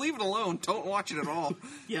just leave it alone. Don't watch it at all.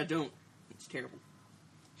 Yeah, don't. It's terrible.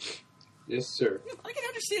 Yes, sir. I can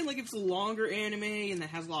understand, like, if it's a longer anime and that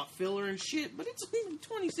has a lot of filler and shit, but it's only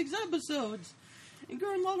 26 episodes. And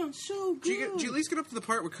Gurren Lagann's so good. Did you at least get up to the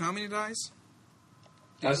part where Kamina dies?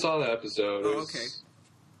 I saw the episode. It Oh, was- okay.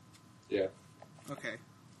 Yeah. Okay.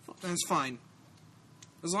 That's fine.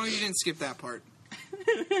 As long as you didn't skip that part.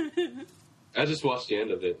 I just watched the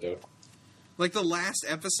end of it, though. Like the last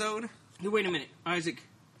episode? Hey, wait a minute, Isaac.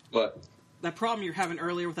 But That problem you're having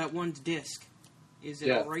earlier with that one disc, is it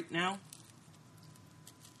Yeah. all right now?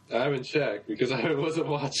 I haven't checked because I wasn't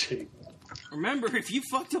watching. Remember, if you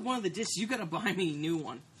fucked up one of the discs, you gotta buy me a new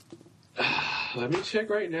one. Let me check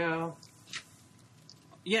right now.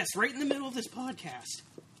 Yes, right in the middle of this podcast.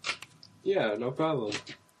 Yeah, no problem.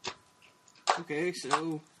 Okay,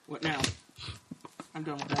 so, what now? I'm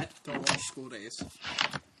done with that. Don't watch School Days.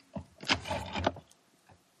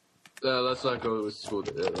 Let's not go with school.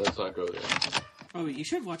 Let's not go there. Oh, you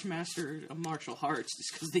should watch Master of Martial Arts,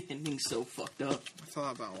 just because the ending's so fucked up. I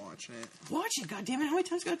thought about watching it. Watch it, goddammit, how many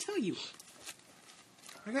times gotta tell you?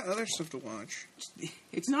 I got other stuff to watch.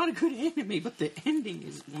 It's not a good anime, but the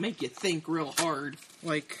ending will make you think real hard.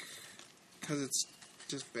 Like, because it's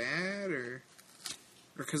just bad, or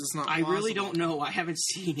because it's not I really plausible? don't know. I haven't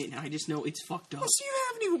seen it, and I just know it's fucked up. Well, so you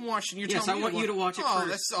haven't even watched it. You're Yes, telling I me want you to watch it oh, first.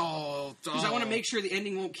 That's all. Because I want to make sure the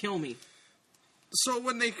ending won't kill me. So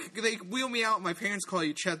when they wheel me out, my parents call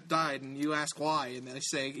you Chet died, and you ask why, and they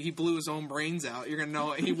say he blew his own brains out. You're gonna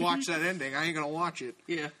know he watched that ending. I ain't gonna watch it.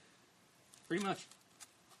 Yeah, pretty much.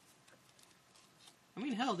 I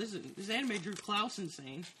mean, hell, this anime drew Klaus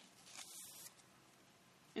insane.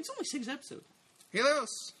 It's only 6 episodes.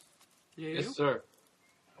 Helios. Yeah. Yes, sir.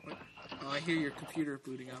 Oh, I hear your computer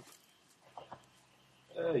booting up.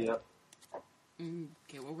 Yeah.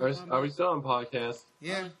 Okay, what we're talking Are about? we still on podcast?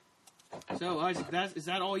 Yeah. So, Isaac, is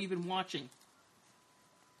that all you've been watching?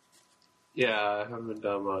 Yeah, I haven't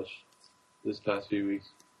done much. this past few weeks.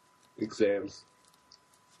 Exams.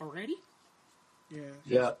 Already? Yeah.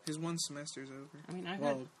 Yeah. His one semester's over. I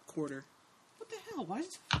mean, Quarter. What the hell? Why is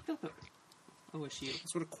it fucked up? OSU.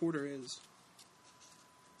 That's what a quarter is.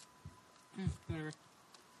 Whatever.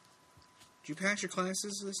 Did you pass your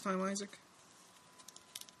classes this time, Isaac?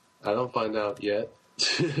 I don't find out yet.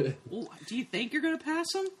 Ooh, do you think you're gonna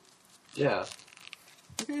pass them? Yeah.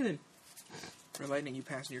 Okay then. Red Lightning, you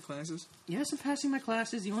passing your classes? Yes, I'm passing my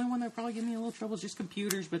classes. The only one that probably give me a little trouble is just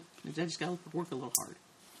computers, but I just gotta work a little hard.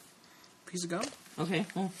 Piece of gum? Okay,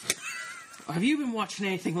 well. Have you been watching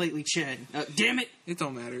anything lately, Chad? Damn it! It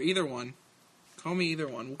don't matter. Either one. Call me either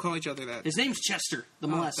one. We'll call each other that. His name's Chester, the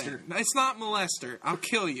molester. No, it's not molester. I'll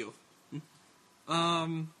kill you.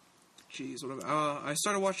 Jeez, what about... I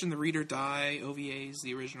started watching the Read or Die OVAs,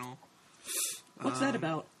 the original. What's that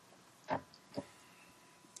about? I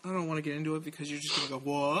don't want to get into it because you're just going to go,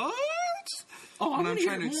 what? Oh, when I'm hear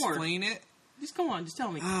trying to more. explain it. Just go on, just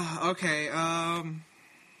tell me. Okay,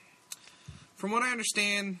 from what I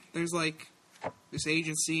understand, there's like this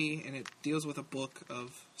agency, and it deals with a book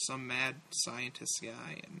of some mad scientist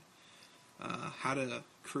guy and how to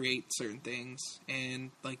create certain things.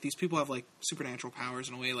 And like these people have like supernatural powers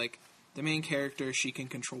in a way. Like the main character, she can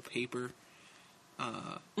control paper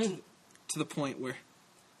to the point where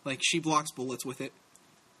like she blocks bullets with it,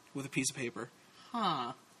 with a piece of paper.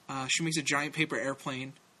 Huh. She makes a giant paper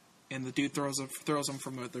airplane. And the dude throws them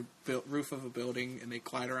from the roof of a building, and they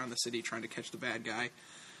glide around the city trying to catch the bad guy.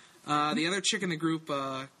 The other chick in the group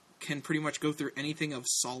can pretty much go through anything of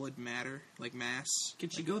solid matter, like mass. Can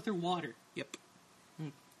she go through water? Yep.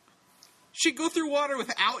 She'd go through water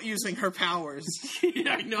without using her powers.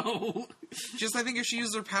 Yeah, I know. Just, I think if she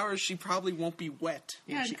uses her powers, she probably won't be wet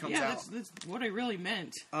when she comes out. That's what I really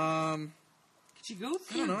meant. Can she go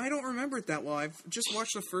through? I don't know. I don't remember it that well. I've just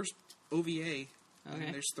watched the first OVA. Okay.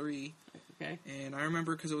 And there's 3. Okay. And I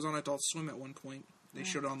remember because it was on Adult Swim at one point. They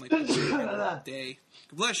showed it on like every day.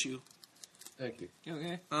 Bless you. Thank you.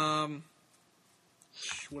 Okay.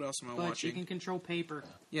 What else am I But watching? she can control paper.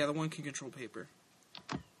 Yeah, the one can control paper.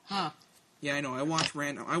 Huh. Yeah, I know. I watch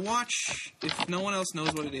random. If no one else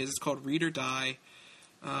knows what it is, it's called Read or Die.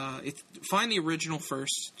 Find the original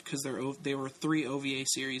first because there were 3 OVA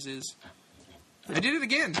series. I did it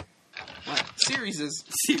again. What? Series.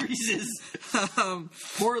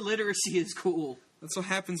 More literacy is cool. That's what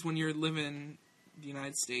happens when you're living in the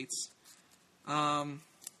United States.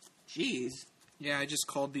 Jeez. Yeah, I just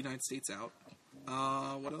called the United States out.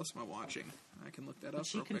 What else am I watching? I can look that up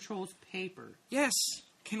She real quick. controls paper. Yes.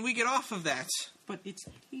 Can we get off of that? But it's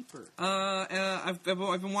paper. I've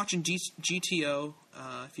been watching GTO.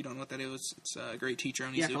 If you don't know what that is, it's a great teacher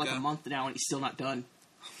Onizuka. Yeah, for like a month now, and he's still not done.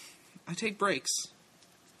 I take breaks.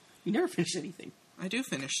 You never finish anything. I do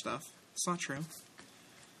finish stuff. It's not true.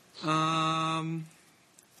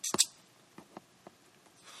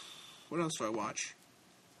 What else do I watch?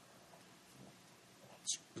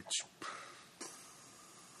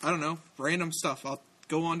 I don't know. Random stuff. I'll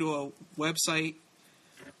go onto a website,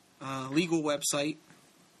 legal website,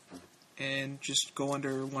 and just go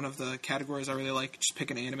under one of the categories I really like. Just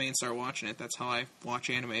pick an anime and start watching it. That's how I watch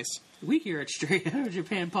animes. We here at Straight Out of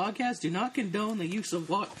Japan Podcast do not condone the use of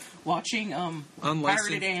watching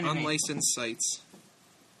pirated anime. Unlicensed sites.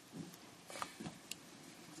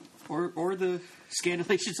 Or the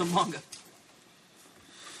scandalations of manga.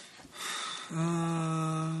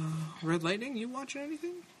 Red Lightning, you watching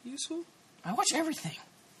anything useful? I watch everything.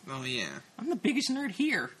 Oh, yeah. I'm the biggest nerd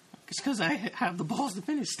here. It's because I have the balls to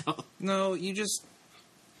finish stuff. No, you just...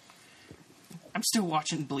 I'm still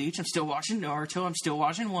watching Bleach. I'm still watching Naruto. I'm still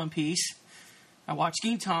watching One Piece. I watch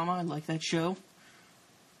Gintama. I like that show.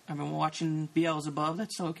 I've been watching Beelzebub.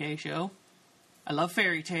 That's an okay show. I love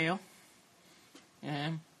Fairy Tail.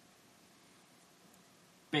 And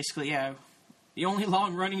basically, yeah. The only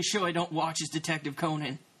long-running show I don't watch is Detective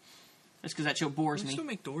Conan. That's because that show bores They me. still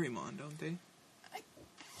make Doraemon, don't they?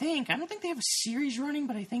 I don't think they have a series running,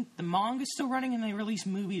 but I think the manga's still running and they release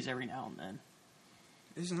movies every now and then.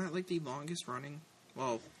 Isn't that like the longest running?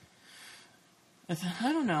 Well, I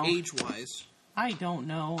don't know. age-wise. I don't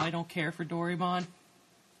know. I don't care for Doraemon.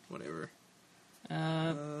 Whatever.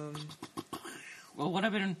 Well, what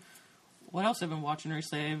else I've been watching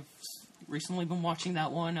recently? I've recently been watching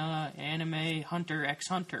that one anime Hunter x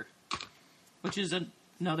Hunter, which is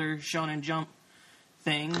another Shonen Jump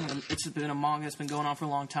thing. It's been a manga that's been going on for a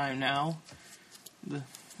long time now. The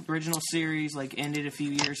original series ended a few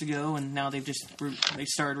years ago, and now they've just they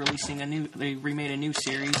started releasing they remade a new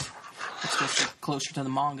series that's just closer to the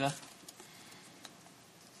manga.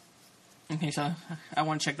 Okay, so I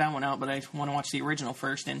want to check that one out, but I want to watch the original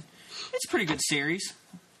first, and it's a pretty good series.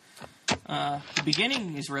 The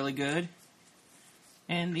beginning is really good,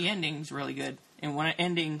 and the ending's really good. And when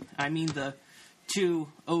ending, I mean the 2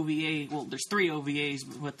 OVA. Well, there's 3 OVAs,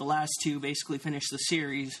 but the last 2 basically finish the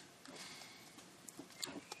series.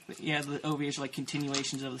 But yeah, the OVAs are like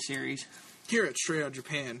continuations of the series. Here at Straight Out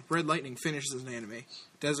Japan, Red Lightning finishes an anime.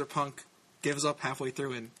 Desert Punk gives up halfway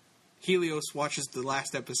through, and Helios watches the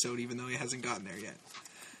last episode even though he hasn't gotten there yet.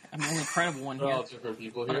 I'm the only credible one We're here. all different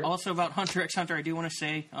people here. Also about Hunter x Hunter, I do want to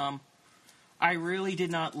say, I really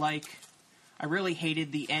did not like. I really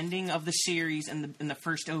hated the ending of the series in the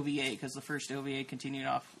first OVA, because the first OVA continued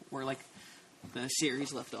off where like the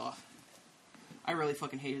series left off. I really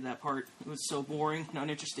fucking hated that part. It was so boring, not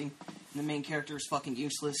interesting, and the main character is fucking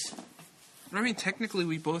useless. I mean, technically,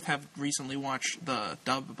 we both have recently watched the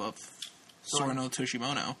dub of Sora no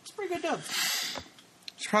Toshimono. It's a pretty good dub.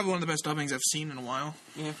 It's probably one of the best dubbings I've seen in a while.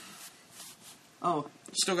 Yeah. Oh.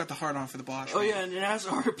 Still got the heart on for the Bosch. Oh yeah, and as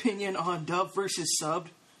our opinion on dub versus subbed,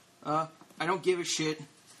 I don't give a shit.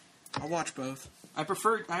 I'll watch both. I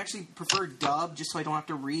actually prefer dub just so I don't have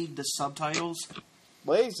to read the subtitles.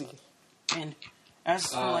 Lazy. And as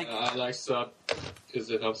for like, I like sub because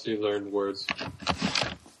it helps me learn words.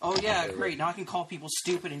 oh yeah, great. Now I can call people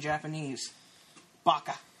stupid in Japanese.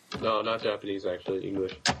 Baka. No, not Japanese, actually.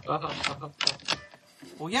 English.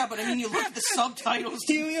 Well, yeah, but I mean, you look at the subtitles.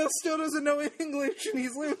 Helios still doesn't know English, and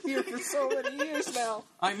he's lived here for so many years now.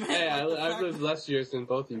 I meant Hey, like, the I've fact- lived less years than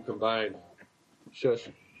both of you combined. Shush.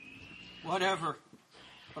 whatever.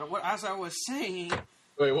 But as I was saying,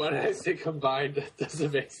 Wait, why did I say combined? That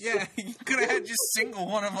doesn't make sense. Yeah, you could have had just single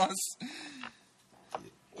one of us.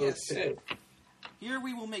 yes, Okay. here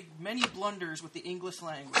we will make many blunders with the English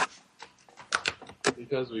language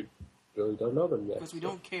Because we really don't know them yet. because we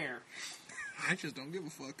don't care. I just don't give a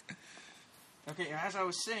fuck. Okay, as I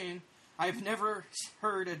was saying, I've never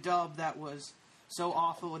heard a dub that was so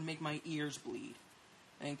awful and make my ears bleed.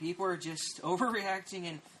 I think people are just overreacting,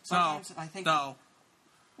 and sometimes I think... No.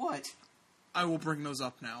 What? I will bring those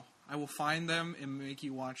up now. I will find them and make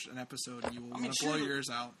you watch an episode, and you will I mean, want to blow sure. your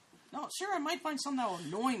ears out. No, sure, I might find something that will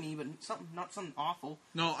annoy me, but not something awful.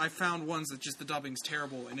 No, I found ones that just the dubbing's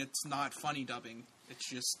terrible, and it's not funny dubbing. It's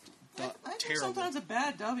just I think terrible. sometimes a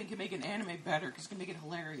bad dubbing can make an anime better, because it can make it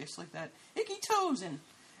hilarious, like that Icky Toes, and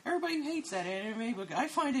everybody hates that anime, but I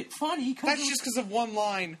find it funny, because... That's just because of one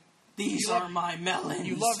line. These you are love- my melons.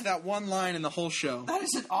 You love that one line in the whole show. That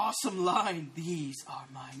is an awesome line. These are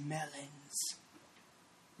my melons.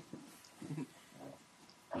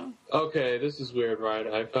 Okay, this is weird,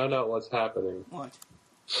 Ryan. I found out what's happening. What?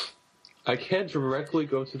 I can't directly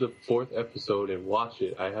go to the 4th episode and watch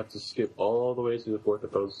it. I have to skip all the way to the 4th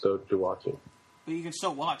episode to watch it. But you can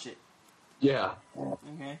still watch it. Yeah.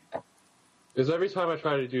 Okay. Because every time I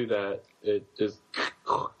try to do that, it just...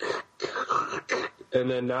 And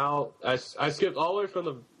then now, I skipped all the way from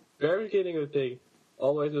the very beginning of the thing,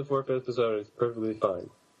 all the way to the 4th episode, and it's perfectly fine.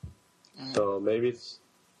 So maybe it's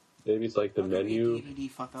like the menu, DVD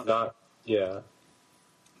fuck up. not... Yeah.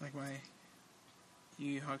 Like my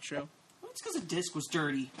Yu Yu Hakusho. Well, it's because the disc was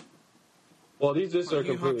dirty. Well, these discs are Yu Yu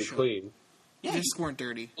completely Hakusho. clean. Yeah, Discs weren't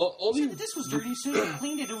dirty. Only, the disc was dirty. As soon as I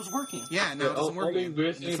cleaned it, it was working. Yeah, no, it doesn't work. only again.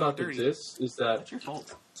 weird thing It's not about the dirty. discs is that That's your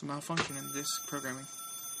fault. It's a malfunction in disc programming.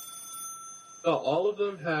 no, all of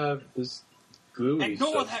them have this gluey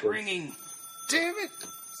Ignore that substance. ringing. Damn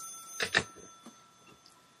it!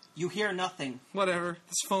 You hear nothing. Whatever.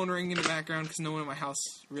 This phone ringing in the background because no one in my house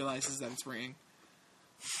realizes that it's ringing.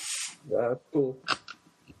 That's cool.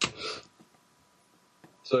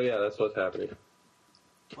 So yeah, that's what's happening.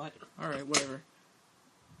 What? Alright, whatever.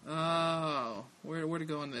 Oh, where to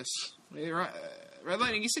go on this? Hey, Red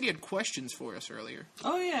Lightning, you said you had questions for us earlier.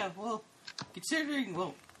 Oh yeah. Well, considering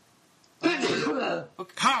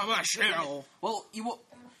Kabashell! well, you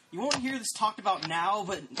won't hear this talked about now,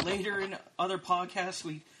 but later in other podcasts,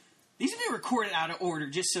 these have been recorded out of order,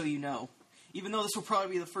 just so you know. Even though this will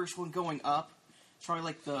probably be the first one going up, it's probably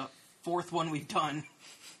like the 4th one we've done.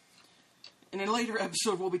 In a later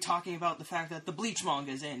episode, we'll be talking about the fact that the Bleach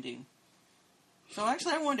manga is ending. So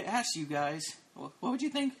actually, I wanted to ask you guys, what would you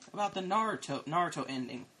think about the Naruto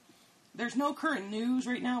ending? There's no current news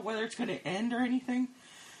right now whether it's going to end or anything,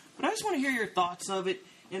 but I just want to hear your thoughts of it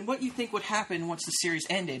and what you think would happen once the series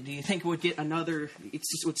ended. Do you think it would get another?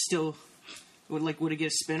 Would it get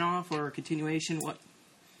a spin-off or a continuation? What?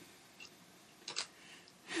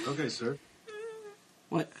 Okay, sir.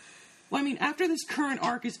 What? Well, I mean, after this current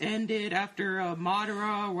arc is ended, after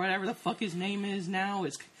Madara, or whatever the fuck his name is now,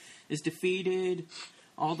 is defeated,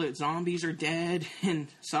 all the zombies are dead, and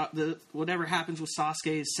whatever happens with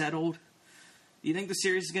Sasuke is settled, do you think the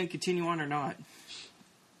series is going to continue on or not?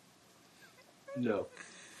 No.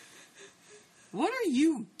 What are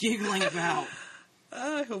you giggling about?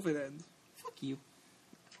 I hope it ends. Fuck you.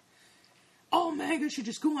 All manga should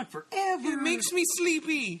just go on forever. It makes me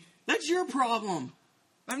sleepy. That's your problem.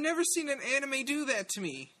 I've never seen an anime do that to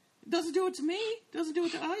me. It doesn't do it to me. It doesn't do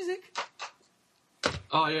it to Isaac.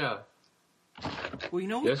 Oh, yeah. Well, you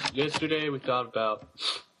know Yesterday we thought about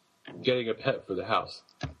getting a pet for the house.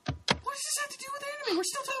 what does this have to do with anime? We're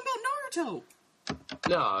still talking about Naruto.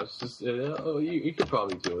 No, it's just, you could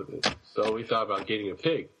probably deal with it. So we thought about getting a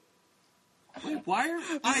pig. Wait, why are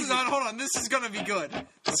Hold on. This is gonna be good.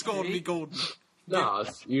 This is gonna be golden. No,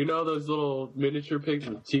 you know those little miniature pigs,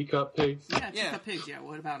 the teacup pigs? Yeah, teacup pigs. Yeah,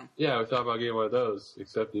 what about them? Yeah, we thought about getting one of those,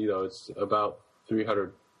 except, it's about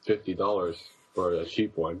 $350 for a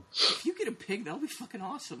cheap one. If you get a pig, that'll be fucking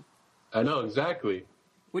awesome. I know, exactly.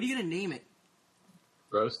 What are you gonna name it?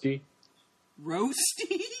 Roasty?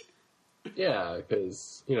 Roasty? Yeah,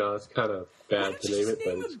 because, it's kind of bad to name it,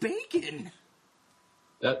 but name it bacon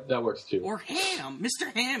that works too. or ham,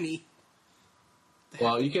 Mr. Hammy.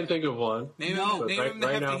 Well, you can think of one. Name No. him the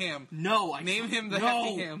Right Hefty now- Ham. No, Name him the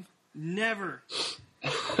Hefty Ham. Never.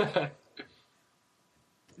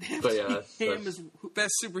 But yeah, that's- Ham is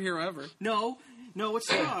Best superhero ever. no,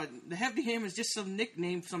 it's not. The Hefty Ham is just some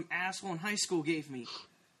nickname some asshole in high school gave me.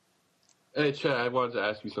 Hey, Chad, I wanted to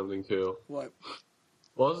ask you something too. What?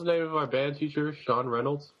 What was the name of our band teacher? Sean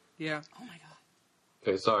Reynolds? Yeah. Oh my god.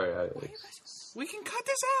 Okay, sorry. Why are you guys? We can cut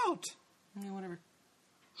this out. Yeah, whatever.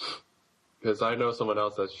 Because I know someone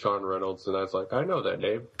else that's Sean Reynolds, and I was like, I know that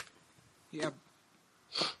name. Yeah.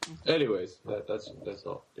 Anyways, that's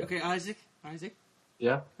all. Yeah. Okay, Isaac.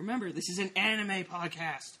 Yeah? Remember, this is an anime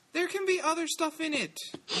podcast. There can be other stuff in it.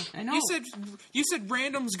 I know. You said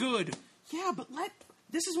random's good. Yeah, but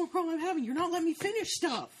this is one problem I'm having. You're not letting me finish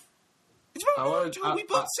stuff. It's about I wanna- Naruto. We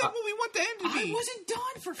both said what we want the end to I be. wasn't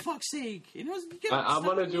done, for fuck's sake. It was. I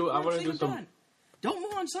wanna do some- Don't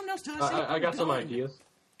move on. Something else. Till I say I got we're some done. ideas.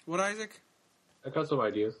 What, Isaac? I got some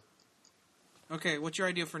ideas. Okay, what's your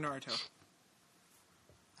idea for Naruto?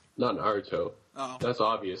 Not Naruto. Oh. That's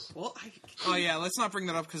obvious. Well, Oh, yeah, let's not bring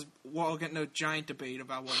that up because we'll get no giant debate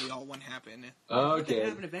about what we all want happen. It can Okay.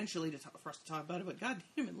 happen eventually for us to talk about it, but god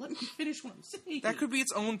damn it, let me finish what I'm saying. That could be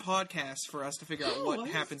its own podcast for us to figure out No, what I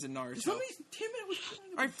was- happens in Naruto. Damn it, I was trying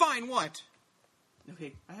to... Alright, fine, what?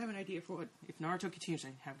 Okay, I have an idea for what if Naruto continues.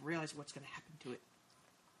 I have realized what's going to happen to it.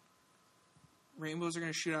 Rainbows are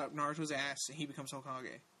going to shoot out Naruto's ass and he becomes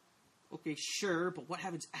Hokage. Okay, sure, but what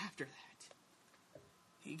happens after that?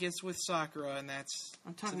 He gets with Sakura and that's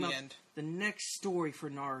I'm to talking the about end. the next story for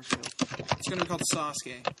Naruto. It's going to be called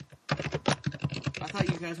Sasuke. I thought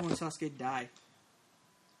you guys wanted Sasuke to die.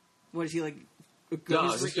 What is he like? No, I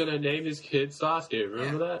was just gonna name his kid Sasuke.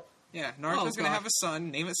 Remember that? Yeah, Naruto's going to God. have a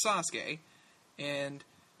son, name it Sasuke, and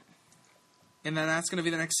then that's going to be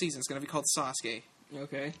the next season. It's going to be called Sasuke.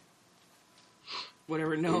 Okay.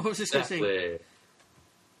 Whatever. No, I was just gonna say. Exactly.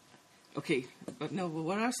 Okay, but no. But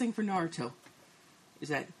what I was saying for Naruto is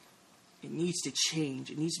that it needs to change.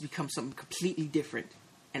 It needs to become something completely different.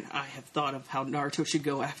 And I have thought of how Naruto should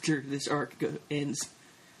go after this arc ends.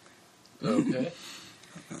 Okay.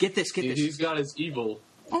 Get this. He's got his evil.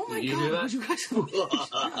 Oh my You hear god! that? Would you guys?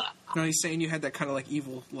 No, he's saying you had that kind of like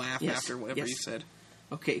evil laugh Yes, after whatever yes. you said.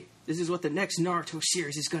 Okay, this is what the next Naruto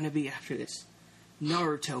series is going to be after this.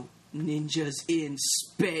 Naruto Ninjas in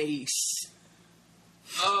Space.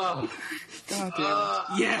 Oh, God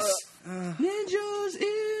damn. Yes! Ninjas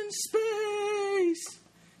in Space!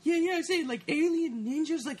 Yeah, I say like alien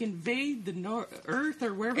ninjas like invade the Earth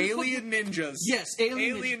or wherever. the fuck- Alien ninjas. Yes,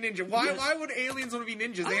 alien ninja. Why? Yes. Why would aliens want to be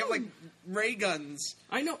ninjas? They have like ray guns.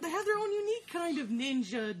 I know, they have their own unique kind of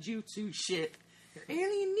ninja jutsu shit. They're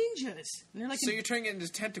alien ninjas. And they're like, So you're turning it into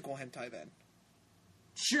tentacle hentai then?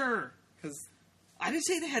 sure. Because I didn't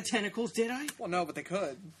say they had tentacles, did I? well, no, but they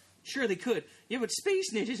could. Sure, they could. Yeah, but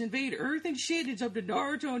space ninjas invade Earth and shit. It's up to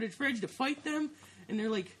Naruto and his friends to fight them, and they're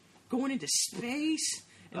like going into space.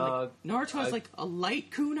 And like, Naruto has like a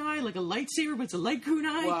light kunai, like a lightsaber, but it's a light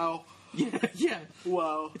kunai. Wow. Yeah.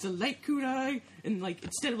 Wow. It's a light kunai, and like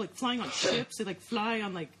instead of like flying on ships, they like fly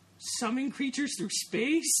on like summon creatures through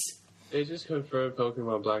space. they just confirmed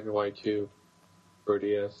Pokemon Black and White 2 for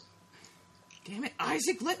DS. Damn it,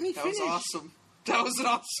 Isaac, let me That finish. was awesome. That was an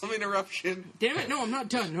awesome interruption. Damn it, no, I'm not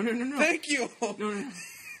done. No. Thank you. No.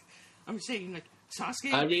 I'm saying like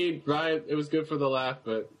Sasuke. I mean, Brian, it was good for the laugh,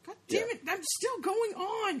 but God damn it, I'm still going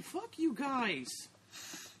on. Fuck you guys.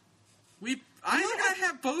 Isaac and I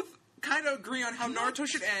have both kind of agree on how Naruto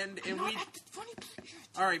should end, and Not we. at the funny part.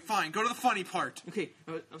 All right, fine. Go to the funny part. Okay,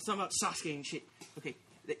 I was talking about Sasuke and shit. Okay,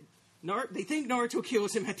 they think Naruto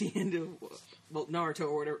kills him at the end of Naruto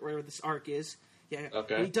or whatever this arc is. Yeah.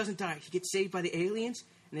 Okay. And he doesn't die. He gets saved by the aliens,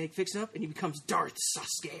 and they fix him up, and he becomes Darth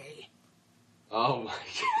Sasuke. Oh my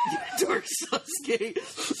god. Darth Sasuke.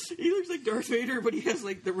 He looks like Darth Vader, but he has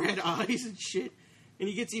like the red eyes and shit. And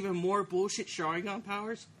he gets even more bullshit Sharingan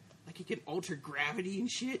powers. Like he can alter gravity and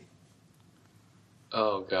shit.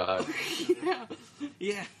 Oh god. Yeah.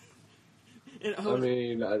 Yeah. And I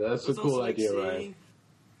mean, that's a cool idea, right?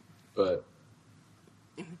 But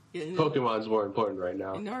Yeah, and Pokemon's more important right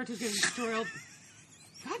now. and Naruto's gonna destroy all.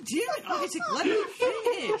 God damn it, Isaac! Let me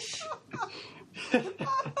finish.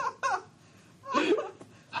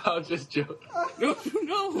 I'll just joke. No,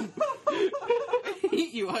 no. I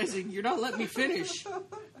hate you, Isaac. You're not letting me finish. That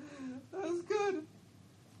was good.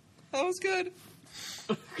 That was good.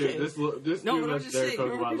 Dude, this No, new but I'm just legendary saying,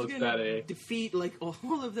 Pokemon Naruto's looks gonna that A. defeat like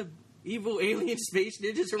all of the evil alien space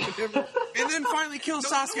ninjas or whatever. And then finally kill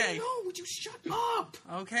Sasuke. No, would you shut up?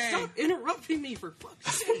 Okay. Stop interrupting me for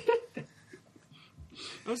fuck's sake.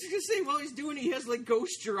 I was just gonna say, while he's doing it, he has like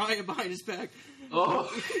Ghost Jiraiya behind his back. Oh,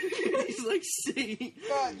 He's like saying,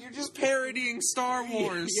 God, you're just parodying Star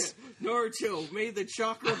Wars. yeah, Naruto, may the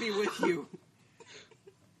chakra be with you.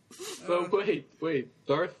 but wait.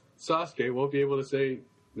 Darth Sasuke won't be able to say,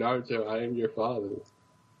 Naruto, I am your father.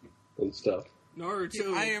 And stuff.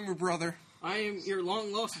 Naruto, I am your brother. I am your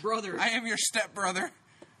long lost brother. I am your stepbrother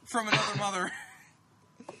from another mother.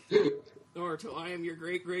 Naruto, I am your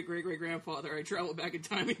great great great great grandfather. I travel back in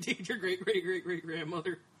time and date your great great great great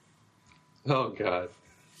grandmother. Oh god.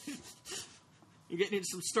 You're getting into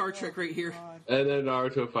some Star Trek right here. And then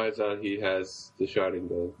Naruto finds out he has the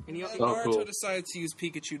Sharingan. And he, Oh, Naruto cool. decides to use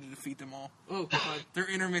Pikachu to defeat them all. oh god. They're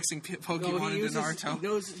intermixing No, Pokemon he into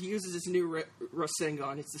Naruto. he uses his new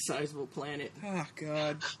Rasengan. It's the sizable planet. Oh,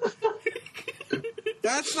 God.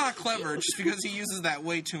 That's not clever, just because he uses that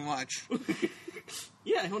way too much.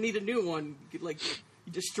 Yeah, he'll need a new one. Like,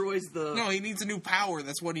 he destroys the... No, he needs a new power.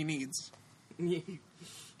 That's what he needs.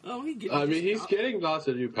 Oh, he gets... I mean, he's getting lots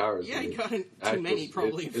of new powers. Yeah, he in got too Active. many,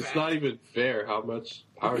 probably, in It's fact. not even fair how much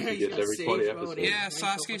powers Yeah, he he's gets got every Sage 20 Mode episodes. and- Yeah, and so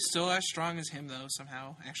forth. Sasuke's still as strong as him, though,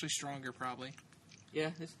 somehow. Actually stronger, probably. Yeah,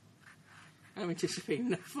 I'm anticipating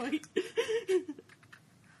that fight.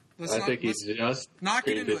 Let's I not, think he's let's just not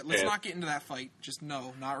get creamed into his it. Let's pants. not get into that fight. Just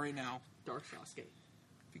no, not right now. Dark Sasuke.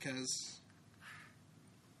 Because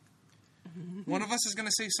one of us is going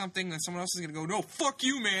to say something, and someone else is going to go, no, fuck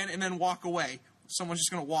you, man, and then walk away. Someone's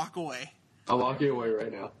just going to walk away. I'm walking away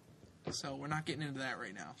right now. So we're not getting into that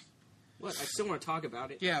right now. What? I still want to talk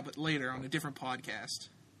about it. Yeah, but later on a different podcast.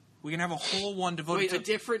 We can have a whole one devoted Wait, a to...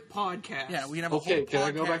 different podcast. Yeah, we can have a Okay, whole can podcast.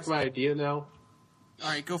 I go back to my idea now? All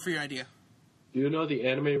right, go for your idea. Do you know the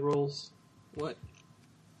anime rules? What?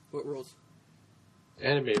 What rules?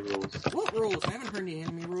 Anime rules. What rules? I haven't heard any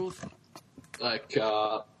anime rules. Like,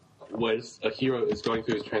 when a hero is going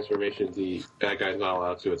through his transformation, the bad guy's not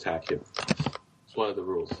allowed to attack him. It's one of the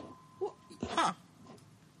rules. What? Huh.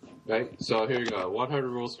 Right? So here you go. 100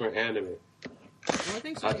 rules for anime. I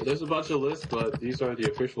think so. There's a bunch of lists, but these are the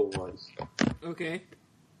official ones. Okay.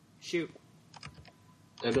 Shoot.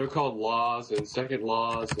 And they're called laws and second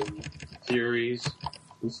laws and theories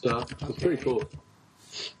and stuff. It's pretty cool.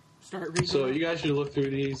 Start reading. So you guys should look through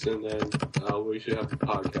these, and then we should have a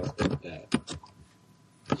podcast about that.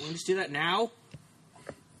 Want to just do that now?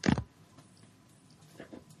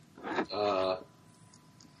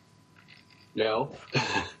 No.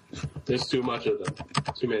 There's too much of them.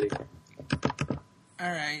 Too many.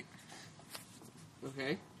 All right.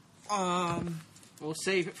 Okay. Um... We'll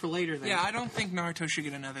save it for later then. Yeah, I don't think Naruto should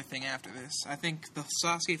get another thing after this. I think the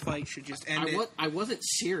Sasuke fight should just end it. I wasn't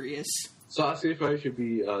serious. Sasuke fight should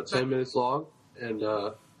be 10 minutes long, and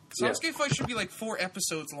Sasuke fight should be like 4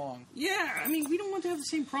 episodes long. Yeah, I mean, we don't want to have the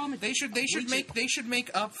same problem. They should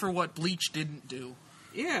make up for what Bleach didn't do.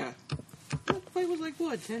 Yeah. That fight was like,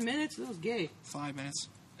 what, 10 minutes? That was gay. 5 minutes.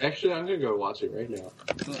 actually, I'm gonna go watch it right now.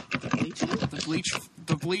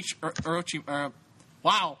 The Bleach Orochi.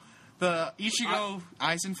 Wow. The Ichigo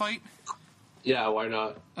Aizen fight. Yeah, why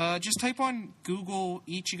not? Just type on Google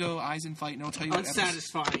Ichigo Aizen fight, and it'll tell you what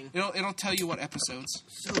Unsatisfying. It'll tell you what episodes.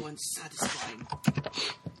 So unsatisfying.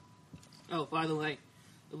 Oh, by the way,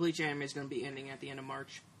 the Bleach anime is going to be ending at the end of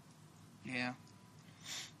March. Yeah.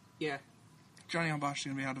 Yeah. Johnny Ambash is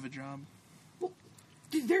gonna be out of a job. Well,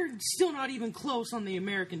 dude, they're still not even close on the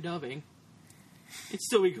American dubbing. It's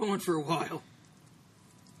still be going for a while.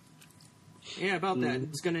 Yeah, about that.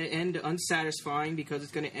 It's going to end unsatisfying because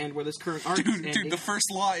it's going to end where this current arc is ending. Dude, the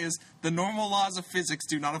first law is the normal laws of physics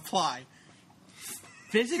do not apply.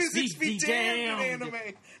 Physics be damned. in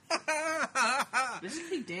anime. Physics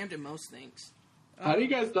be damned in most things. How do you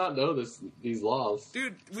guys not know these laws?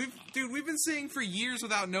 Dude, we've been saying for years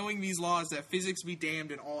without knowing these laws that physics be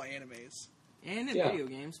damned in all animes. And in video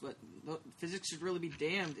games, but physics should really be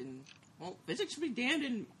damned in... Well, physics should be damned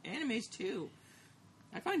in animes, too.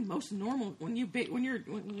 I find most normal... When you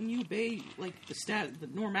obey, like, the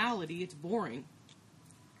normality, it's boring.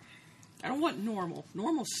 I don't want normal.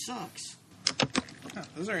 Normal sucks. Oh,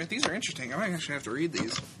 these are interesting. I might actually have to read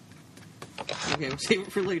these. Okay, we'll save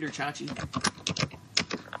it for later, Chachi.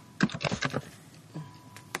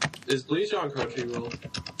 Is Bleach on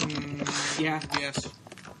Crunchyroll? Yeah. Yes.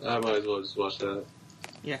 I might as well just watch that.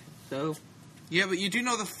 Yeah, so... Yeah, but you do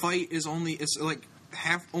know the fight is like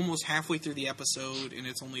almost halfway through the episode, and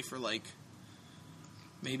it's only for like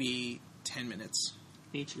maybe 10 minutes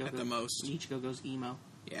Ichigo at the most. Ichigo goes emo.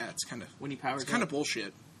 Yeah, it's kind of When he powers it's kind up. of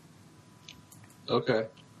bullshit. Okay.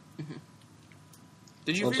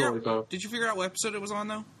 Did you figure out what episode it was on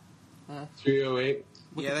though? 308.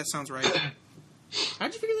 Yeah, that sounds right.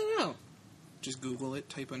 How'd you figure that out? Just Google it.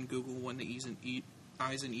 Type on Google when the Aizen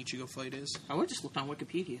Ichigo fight is. I would just look on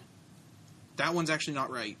Wikipedia. That one's actually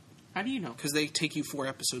not right. How do you know? Because they take you 4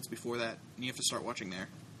 episodes before that, and you have to start watching there.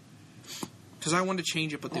 Because I wanted to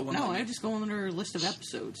change it, but they wouldn't. No, let me. I just go under a list of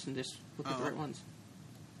episodes and just look at the right ones.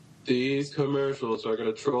 These commercials are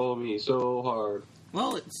gonna troll me so hard.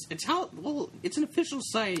 Well, it's an official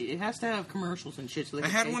site. It has to have commercials and shit. So they I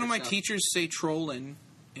can had pay one for of my stuff. teachers say "trollin"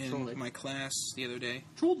 in Trollin'. my class the other day.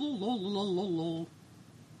 Troll-lol-lol-lol-lol.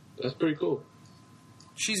 That's pretty cool.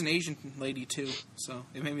 She's an Asian lady too, so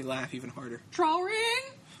it made me laugh even harder. Troll ring?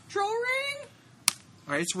 Troll ring?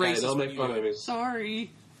 All right, it's Hey, racist. don't make fun of me.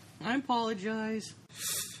 Sorry. I apologize.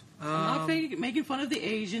 I'm not making fun of the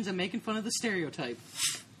Asians. I'm making fun of the stereotype.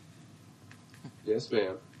 Yes,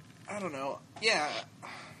 ma'am. I don't know. Yeah,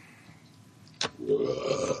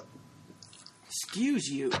 Excuse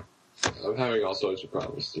you. I'm having all sorts of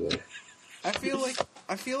problems today. I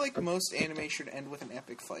feel like most anime should end with an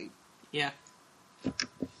epic fight. Yeah.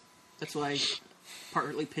 That's why it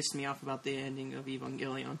partly pissed me off about the ending of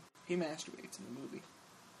Evangelion. He masturbates in the movie,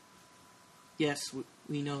 Yes,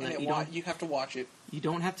 we know that. you have to watch it You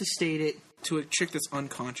don't have to state it. to a chick that's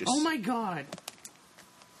unconscious. Oh my god.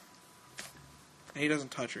 And he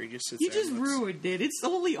doesn't touch her. He just sits You there. just and looks. ruined it. It's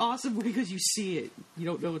only awesome because you see it. You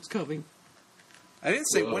don't know it's coming. I didn't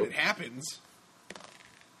say when Whoa. it happens.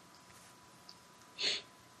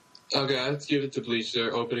 Okay, let's give it to Bleach.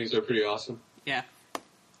 Their openings are pretty awesome. Yeah.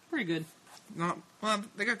 Pretty good. Well,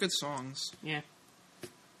 they got good songs. Yeah.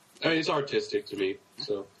 I mean, it's artistic to me,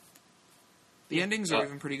 so The endings are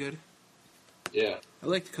even pretty good. yeah. I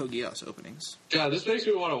like the Kogias openings. God, this makes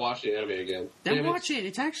me want to watch the anime again. Then Damn watch it.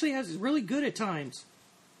 It actually has really good at times.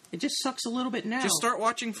 It just sucks a little bit now. Just start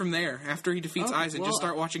watching from there. After he defeats Oh, Aizen, well, just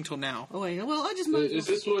start watching till now. Oh wait, well I just might as Is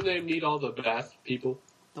well... this when they meet all the mask people?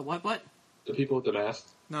 The what? The people with the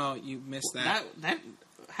masks? No, you missed that. That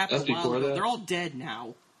happened That's a while before ago. that? They're all dead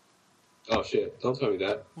now. Oh shit! Don't tell me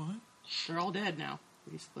that. What? They're all dead now,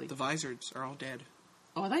 basically. The Vizards are all dead.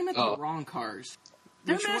 Oh, they meant Oh. the wrong cars.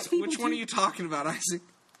 They're Which masked one, people which one are too. you talking about, Isaac?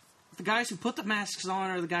 The guys who put the masks on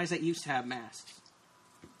are the guys that used to have masks.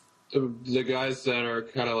 The guys that are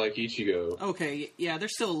kind of like Ichigo. Okay, yeah, they're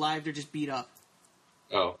still alive. They're just beat up.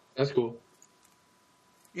 Oh, that's cool.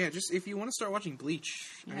 Yeah, just if you want to start watching Bleach,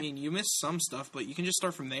 Yeah. I mean, you missed some stuff, but you can just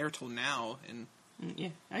start from there till now. And Yeah,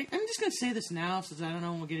 I'm just gonna say this now since I don't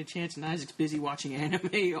know when we'll get a chance, and Isaac's busy watching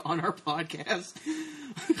anime on our podcast.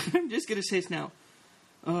 I'm just gonna say this now.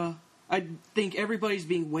 I think everybody's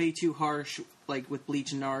being way too harsh, like with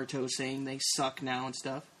Bleach and Naruto, saying they suck now and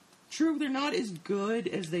stuff. True, they're not as good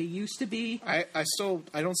as they used to be. I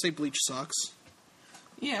don't say Bleach sucks.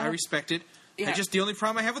 Yeah. I respect it. Yeah. The only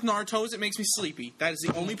problem I have with Naruto is it makes me sleepy. That is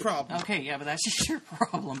the only problem. Okay, yeah, but that's just your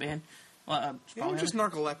problem, man. Well, Yeah, I'm just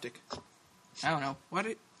narcoleptic. I don't know. Why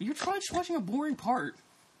did You're probably just watching a boring part.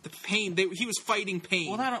 the pain? He was fighting pain.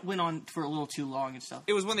 Well, that went on for a little too long and stuff.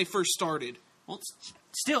 It was when they first started. Well,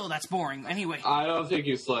 still, that's boring. Anyway, I don't think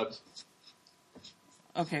you slept.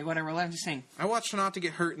 okay, whatever. I'm just saying. I watched Hinata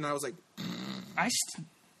get hurt, and I was like,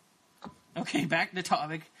 Okay, back to the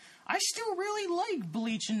topic. I still really like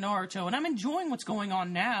Bleach and Naruto, and I'm enjoying what's going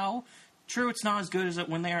on now. True, it's not as good as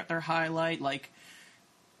when they're at their highlight, like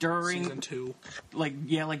during season 2,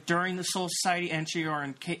 like during the Soul Society entry, or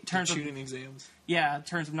in terms of shooting exams. in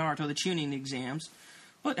terms of Naruto, the tuning exams.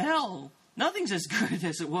 But hell, nothing's as good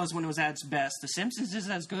as it was when it was at its best. The Simpsons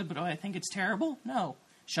isn't as good, but I think it's terrible. No,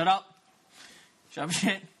 shut up,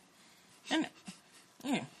 shit, and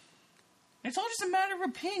yeah. It's all just a matter of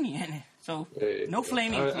opinion. So, Hey, no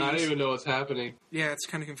flaming, I please. don't even know what's happening. Yeah, it's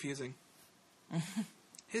kind of confusing.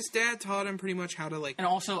 His dad taught him pretty much how to, like... And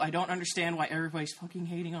also, I don't understand why everybody's fucking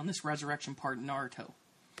hating on this resurrection part in Naruto.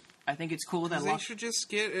 I think it's cool that They should just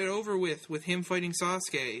get it over with him fighting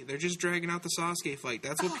Sasuke. They're just dragging out the Sasuke fight.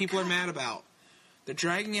 That's what people are mad about. They're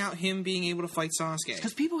dragging out him being able to fight Sasuke.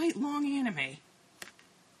 Because people hate long anime.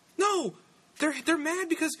 No! They're mad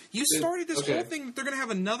because you started this whole thing that they're going to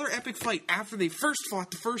have another epic fight after they first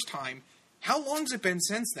fought the first time. How long's it been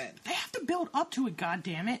since then? They have to build up to it,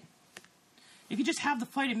 goddammit. If you just have the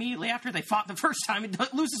fight immediately after they fought the first time,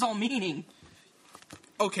 it loses all meaning.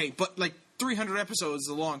 Okay, but, like, 300 episodes is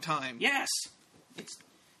a long time. Yes!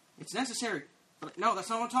 It's necessary. But no, that's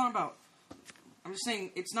not what I'm talking about. I'm just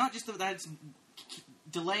saying, it's not just that it's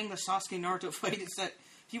delaying the Sasuke-Naruto fight, it's that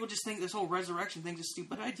people just think this whole resurrection thing's a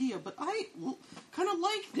stupid idea, but I kind of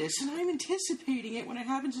like this, and I'm anticipating it when it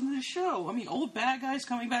happens in the show. I mean, old bad guys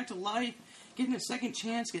coming back to life, getting a second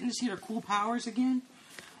chance, getting to see their cool powers again,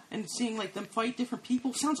 and seeing, like, them fight different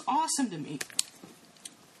people sounds awesome to me.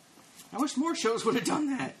 I wish more shows would have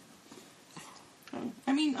done that.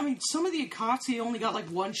 I mean, some of the Akatsuki only got, like,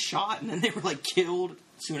 one shot, and then they were, like, killed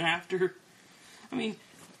soon after. I mean,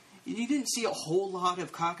 you didn't see a whole lot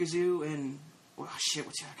of Kakuzu and... Oh, shit,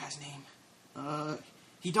 what's the other guy's name?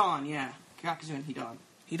 Hidan, yeah. Kakuzu and Hidan.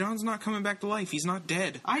 Hidan's not coming back to life. He's not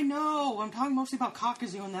dead. I know! I'm talking mostly about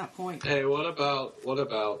Kakuzu at that point. Hey, what about,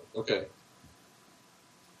 okay.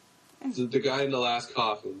 The guy in the last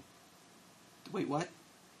coffin. Wait, what?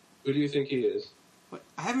 Who do you think he is? What?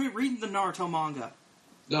 I haven't been reading the Naruto manga.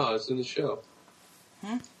 No, it's in the show.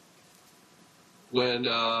 When,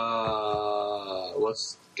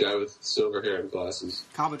 what's the guy with silver hair and glasses?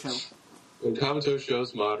 Kabuto. When Kabuto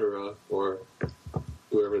shows Madara, or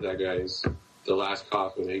whoever that guy is, the last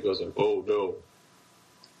coffin, he goes like, oh no.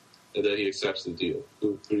 And then he accepts the deal.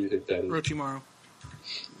 Who do you think that is? Orochimaru.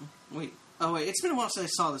 Wait, it's been a while since I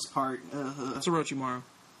saw this part. It's Orochimaru.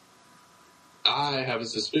 I have a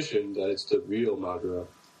suspicion that it's the real Madara.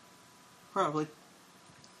 Probably.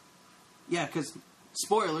 Yeah, because,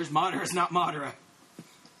 spoilers, Madara's not Madara.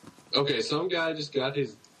 Okay, some guy just got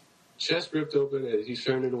his chest ripped open and he's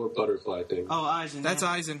turned into a butterfly thing. Oh, Aizen. That's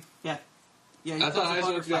Aizen. Yeah. Yeah, I thought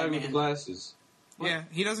Aizen was the guy with the glasses. What? Yeah,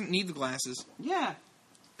 he doesn't need the glasses. Yeah.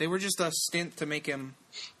 They were just a stint to make him...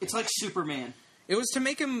 It's like Superman. It was to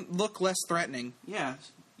make him look less threatening. Yeah.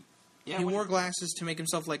 He wore glasses to make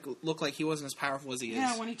himself look like he wasn't as powerful as he is.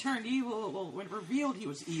 Yeah, when he turned evil, well, when revealed he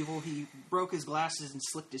was evil, he broke his glasses and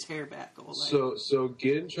slicked his hair back. So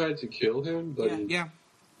Gin tried to kill him, but he Yeah.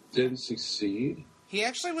 didn't succeed? He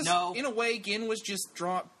actually was, No. in a way, Gin was just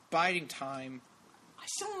biding time. I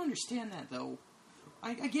still don't understand that, though.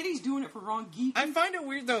 I get he's doing it for Rangiku. I find it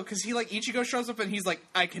weird, though, because he, Ichigo shows up and he's like,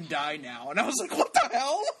 I can die now. And I was like, what the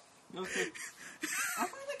hell? Okay. I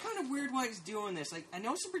find it kind of weird why he's doing this. Like, I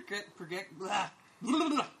know it's to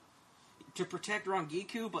protect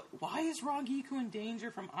Rangiku, but why is Rangiku in danger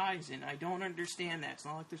from Aizen? I don't understand that. It's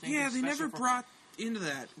not like there's anything Yeah, they never brought into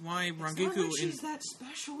that. Why Rangiku... It's not like she's that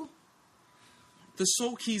special. The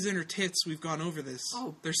soul key's in her tits. We've gone over this.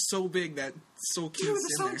 Oh. They're so big that soul key's Dude, in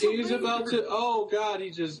there. so He's about to... Oh, God, he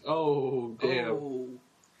just... Oh, damn.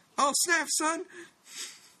 Oh, snap, son!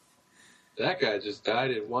 That guy just died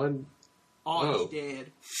in one... Oh, he's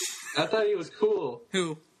dead. I thought he was cool.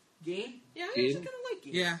 Who? Gin? Yeah, I Gin? actually kind of like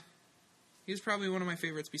Gin. Yeah. He's probably one of my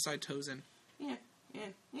favorites beside Tozen. Yeah,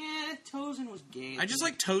 Tozen was gay. I just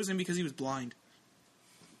like Tozen because he was blind.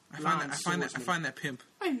 I find that pimp.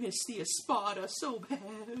 I miss the Espada so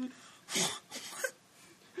bad.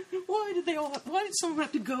 Why did someone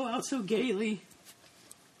have to go out so gaily?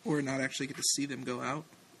 Or not actually get to see them go out.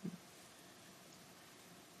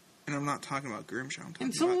 And I'm not talking about Grimshaw, I'm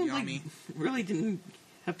talking about Yami. Really didn't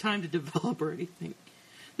have time to develop or anything.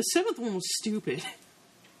 The seventh one was stupid.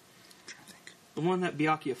 I'm trying to think. The one that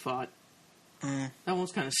Byakuya fought. That one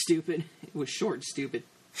was kind of stupid. It was short and stupid.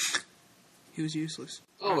 He was useless.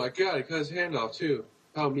 Oh, my God, he cut his hand off, too.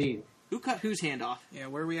 How mean. Who cut whose hand off? Yeah,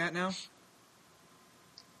 where are we at now?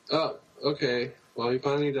 Oh, okay. Well, he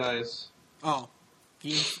finally dies. Oh.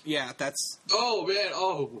 Yeah, that's... Oh, man.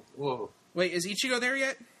 Oh, whoa. Wait, is Ichigo there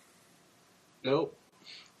yet? Nope.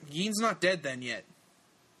 Gin's not dead then yet.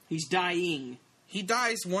 He's dying. He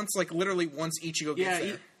dies literally once Ichigo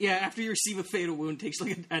gets there. After you receive a fatal wound, it takes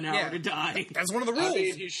like an hour to die. That's one of the rules. I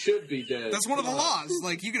mean, he should be dead. That's one of the laws.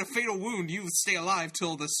 Like, you get a fatal wound, you stay alive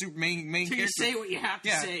till the main Till character... you say what you have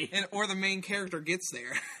to say. Or the main character gets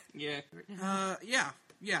there. Yeah.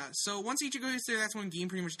 Yeah. So once Ichigo gets there, that's when Gin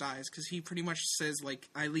pretty much dies, because he pretty much says, like,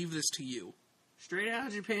 I leave this to you. Straight Out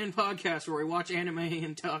of Japan podcast where we watch anime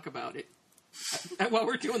and talk about it. While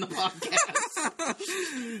we're doing the podcast.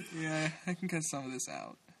 Yeah, I can cut some of this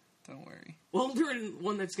out. Don't worry. Well, during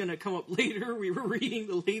one that's going to come up later, we were reading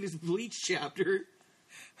the latest Bleach chapter.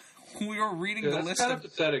 We were reading Yeah, the that's list kind of... of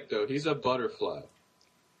pathetic, though. He's a butterfly.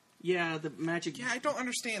 Yeah, the magic... Yeah, I don't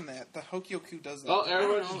understand that. The Hokyoku does that. Oh, I don't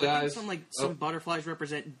everyone know, just I think dies. some butterflies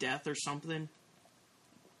represent death or something.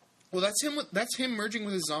 Well, that's him merging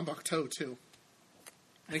with his Zanbakuto, too.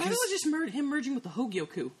 I thought it was just him merging with the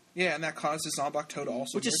Hogyoku. Yeah, and that caused his Zanbakuto to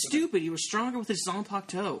also Which is merge with it. stupid. He was stronger with his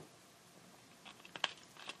Zanpakuto.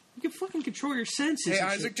 You can fucking control your senses. Hey, and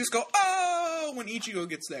Isaac, shit. just go, oh, when Ichigo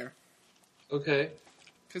gets there. Okay.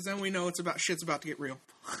 Because then we know shit's about to get real.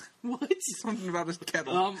 What? Something about his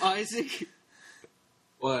kettle. Isaac,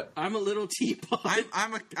 What? I'm a little teapot.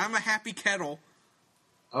 I'm a happy kettle.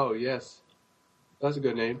 Oh, yes. That's a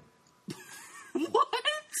good name. What?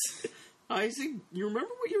 Isaac, you remember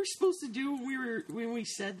what you were supposed to do when we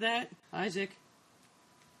said that? Isaac?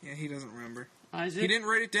 Yeah, he doesn't remember. Isaac? He didn't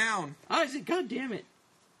write it down. Isaac, god damn it.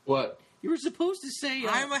 What? You were supposed to say...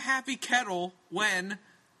 I'm a happy kettle when...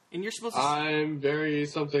 And you're supposed to I'm very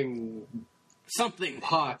something something.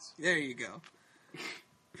 hot. There you go.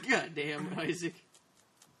 God damn, Isaac.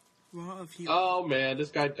 Law of healing. Oh, man,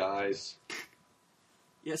 this guy dies.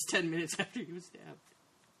 Yes, 10 minutes after he was stabbed.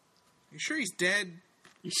 You sure he's dead?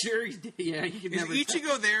 You sure he's dead? Yeah, you can Is never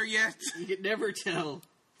Ichigo there yet? You can never tell.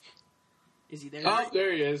 Is he there? Oh,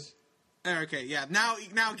 there he is. Okay, yeah. Now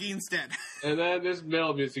Gein's dead. And then there's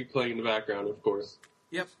metal music playing in the background, of course.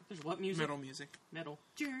 Yep. There's what music? Metal music. Metal.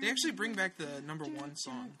 They actually bring back the #1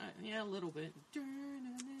 song. Yeah, a little bit.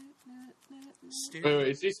 Wait,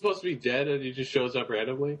 is he supposed to be dead and he just shows up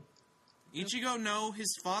randomly? Ichigo, no,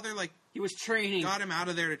 his father, He was training. got him out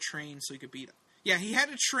of there to train so he could beat him. Yeah, he had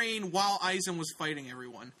to train while Aizen was fighting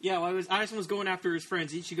everyone. Yeah, while Aizen was going after his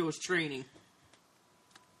friends, Ichigo was training.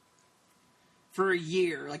 For a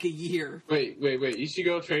year, like a year. Wait.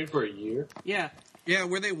 Ichigo trained for a year? Yeah. Yeah,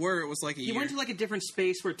 where they were, it was like a He year. went to a different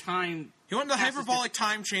space where time... He went to the passes hyperbolic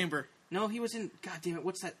time chamber. No, he was in... God damn it,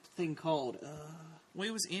 what's that thing called? Well,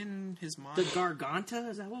 he was in his mind. The Garganta?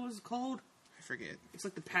 Is that what it was called? I forget. It's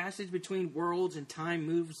like the passage between worlds and time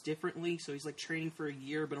moves differently, so he's training for a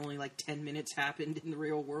year, but only 10 minutes happened in the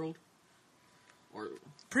real world. Or...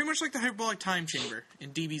 Pretty much like the hyperbolic time chamber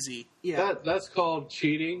in DBZ. Yeah. That's called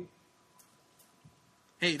cheating?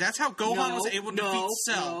 Hey, that's how Gohan was able to defeat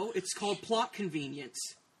Cell. No, it's called plot convenience.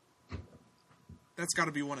 That's got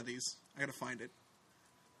to be one of these. I gotta find it.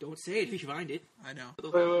 Don't say it if you find it. I know.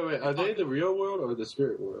 Wait. Are they in the real world or the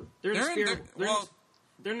spirit world? They're in the They're in spirit. the-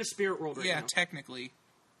 They're in the spirit world right Yeah, now. technically.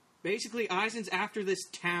 Basically, Aizen's after this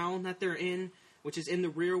town that they're in, which is in the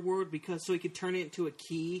real world, so he could turn it into a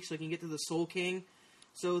key, so he can get to the Soul King.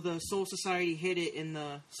 So the Soul Society hid it in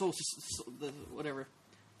the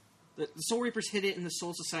The Soul Reapers hid it in the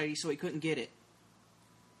Soul Society, so he couldn't get it.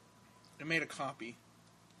 They made a copy.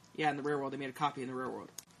 Yeah, in the real world, they made a copy in the real world.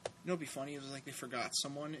 You know what'd be funny? It was like they forgot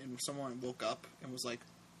someone, and someone woke up and was like,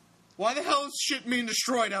 "Why the hell is shit being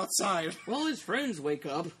destroyed outside?" Well, his friends wake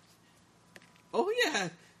up. Oh yeah,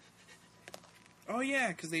 Oh yeah,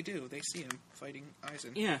 because they do. They see him fighting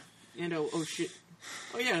Aizen. yeah, and oh shit,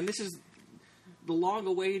 oh yeah, and this is the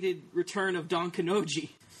long-awaited return of Don Kanoji.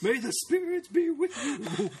 May the spirits be with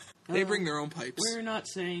you. They bring their own pipes. We're not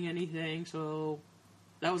saying anything, so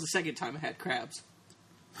that was the second time I had crabs.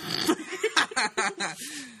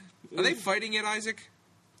 Are they fighting it, Isaac?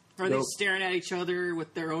 Are they Nope. staring at each other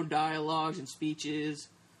with their own dialogues and speeches?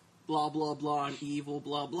 Blah, blah, blah, I'm evil,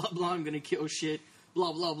 blah, blah, blah, I'm gonna kill shit.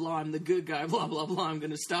 Blah, blah, blah, I'm the good guy, blah, blah, blah, I'm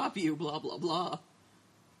gonna stop you, blah, blah, blah.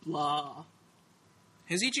 Blah.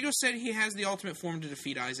 Has Ichigo said he has the ultimate form to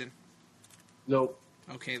defeat Aizen? Nope.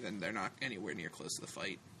 Okay, then they're not anywhere near close to the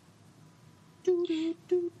fight. Literally,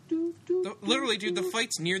 Literally, dude, the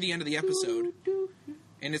fight's near the end of the episode,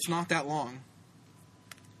 and it's not that long.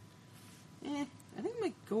 I think I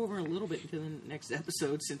might go over a little bit into the next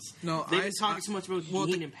episode since No, they've been talking so much about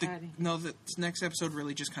Dean and Patty. The next episode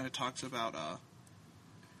really just kind of talks about,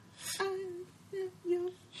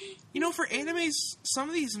 you know, for animes, some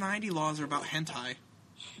of these 90 laws are about hentai.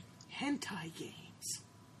 Hentai games.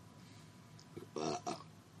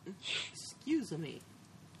 Excuse me.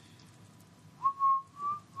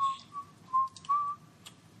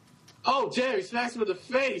 Oh, damn, he smacks him in the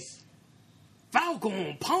face!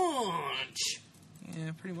 Falcon Punch!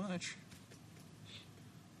 Yeah, pretty much.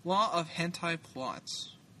 Law of hentai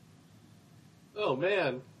plots. Oh,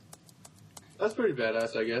 man. That's pretty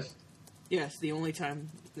badass, I guess. Yes, the only time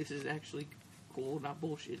this is actually cool, not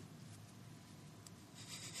bullshit.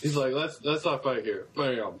 He's like, let's not fight here.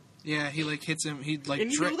 Bam. Yeah, he, hits him, And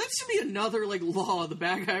that should be another, law. The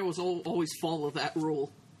bad guy was always follow that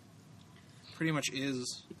rule. pretty much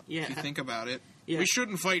is, Yeah. if you think about it. Yeah. We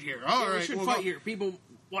shouldn't fight here. All right, We shouldn't we'll fight go. here. People,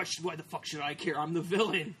 why the fuck should I care? I'm the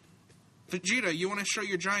villain. Vegeta, you want to show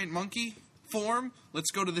your giant monkey form?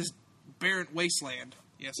 Let's go to this barren wasteland.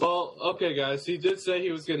 Yes. Well, okay, guys. He did say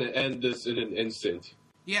he was going to end this in an instant.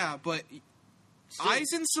 Yeah, but Still-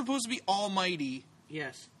 Aizen's supposed to be almighty.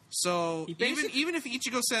 Yes. So He basic- even if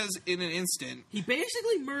Ichigo says in an instant, He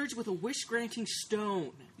basically merged with a wish-granting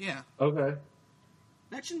stone. yeah. Okay.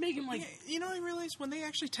 That should make him like... Yeah, you know, I realized when they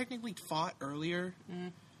actually technically fought earlier,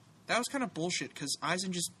 that was kind of bullshit because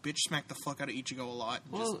Aizen just bitch smacked the fuck out of Ichigo a lot.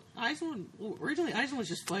 Well, originally Aizen was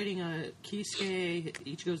just fighting Kisuke,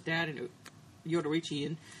 Ichigo's dad, and Yoruichi,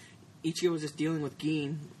 and Ichigo was just dealing with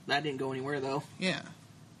Gin. That didn't go anywhere, though. Yeah.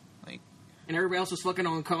 Like, And everybody else was fucking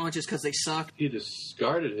unconscious because they sucked. He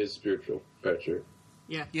discarded his spiritual pressure.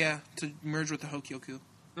 Yeah. yeah, to merge with the Hokyoku.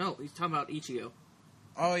 No, he's talking about Ichigo.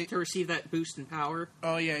 Oh, To receive that boost in power,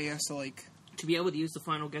 yeah. So, like, to be able to use the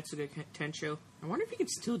final Getsuga Tensho. I wonder if he can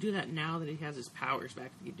still do that now that he has his powers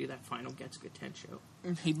back, if he could do that final Getsuga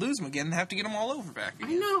Tensho. he'd lose him again and have to get them all over back I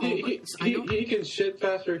again. know, He can shit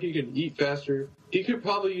faster. He can eat faster. He could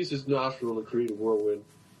probably use his nostril to create a whirlwind.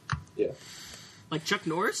 Yeah. like Chuck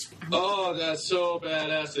Norris? Oh, that's so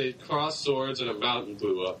badass. They crossed swords and a mountain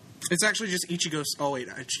blew up. It's actually just Ichigo's... Oh, wait.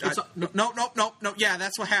 No. Yeah,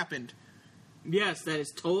 that's what happened. Yes, that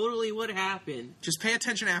is totally what happened. Just pay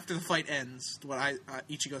attention after the fight ends, what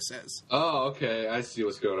Ichigo says. Oh, okay. I see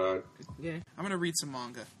what's going on. Yeah, I'm going to read some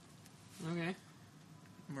manga. okay.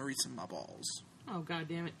 I'm going to read some of my balls. Oh, god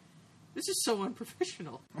damn it. This is so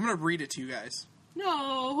unprofessional. I'm going to read it to you guys.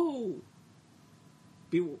 No!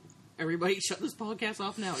 Everybody shut this podcast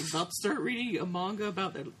off now. He's about to start reading a manga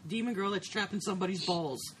about a demon girl that's trapped in somebody's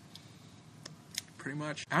balls. Pretty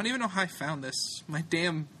much. I don't even know how I found this. My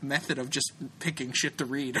damn method of just picking shit to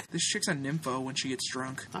read. This chick's a nympho when she gets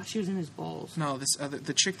drunk. Thought she was in his balls. No,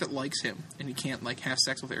 the chick that likes him, and he can't, like, have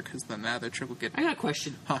sex with her because then the other chick will get... I got a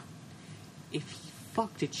question. Huh. If he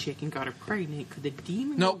fucked a chick and got her pregnant, could the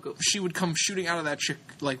demon No, girl go... she would come shooting out of that chick,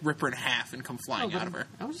 like, rip her in half and come flying No, but out of her.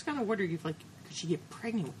 I was just kind of wondering if, like, could she get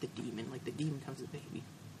pregnant with the demon? Like, the demon comes as a baby.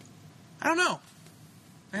 I don't know.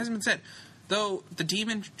 It hasn't been said. Though, the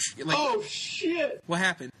demon... Like, Oh, shit! what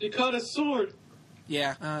happened? He caught a sword!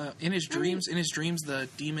 Yeah, in his dreams, the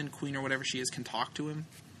demon queen or whatever she is can talk to him.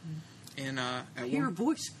 And I hear a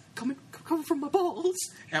voice coming from my balls.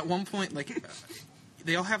 at one point, like,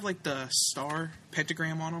 they all have like the star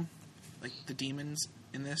pentagram on them, like the demons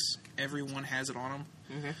in this. Everyone has it on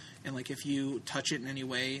them, and like if you touch it in any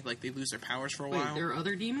way, like they lose their powers for a Wait, while. there are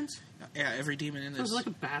other demons? Yeah, every demon in So this. is it like a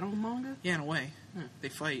battle manga? Yeah, in a way, they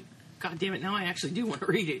fight. God damn it, now I actually do want to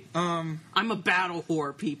read it. I'm a battle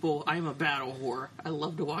whore, people. I'm a battle whore. I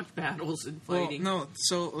love to watch battles and Well, fighting. no,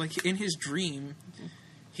 so like in his dream,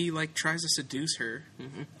 he like tries to seduce her,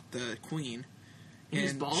 the queen, In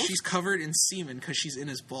his and balls? she's covered in semen because she's in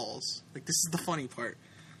his balls. Like this is the funny part.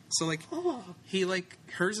 So like he like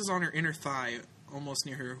hers is on her inner thigh, almost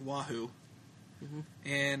near her wahoo,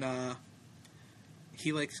 and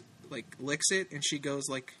he like licks it, and she goes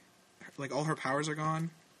like all her powers are gone.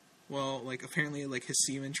 Well, like apparently like his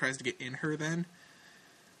semen tries to get in her then.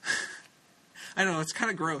 I know, it's kind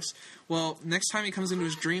of gross. Well, next time he comes into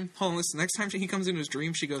his dream... Hold on, listen. Next time he comes into his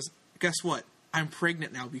dream, she goes, guess what? I'm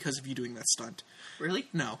pregnant now because of you doing that stunt. Really?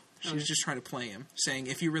 No. She was just trying to play him, saying,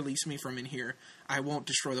 if you release me from in here, I won't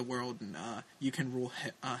destroy the world, and you can rule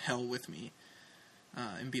hell with me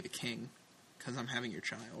and be the king, because I'm having your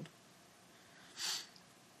child.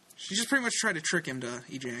 She just pretty much tried to trick him to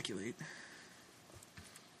ejaculate.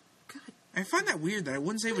 God, I find that weird that I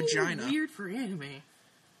wouldn't say why are you vagina. weird for anime.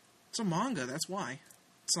 It's a manga, that's why.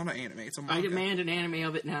 It's not an anime, it's a manga. I demand an anime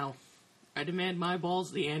of it now. I demand my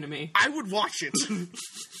balls the anime. I would watch it.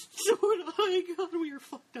 So would I. God, we are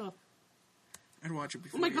fucked up. I'd watch it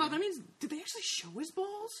before. Oh my you. god, that means... Did they actually show his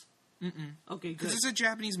balls? Mm-mm. Okay, good. Because it's a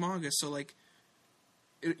Japanese manga, so like,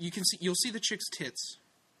 you'll see the chick's tits,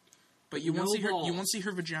 but you won't No see her. You balls. won't see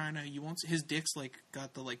her vagina. You won't. His dick's like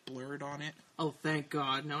got the like blurred on it. Oh, thank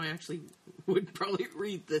God. Now I actually would probably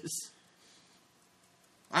read this.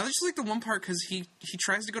 I just like the one part because he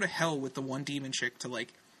tries to go to hell with the one demon chick to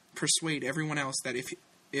like persuade everyone else that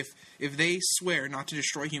if they swear not to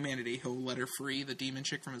destroy humanity, he'll let her free, the demon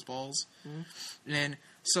chick, from his balls. And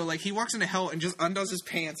so like he walks into hell and just undoes his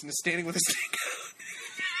pants and is standing with his dick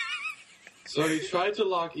out. So he tried to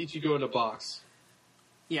lock Ichigo in a box.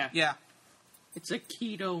 Yeah. Yeah, It's a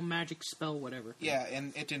keto magic spell, whatever. yeah,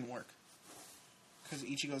 and it didn't work because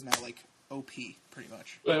Ichigo's now like OP pretty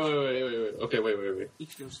much. Wait. Okay, wait.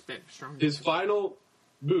 Ichigo's stronger. His final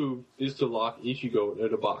move is to lock Ichigo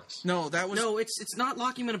in a box. No, that was No, it's not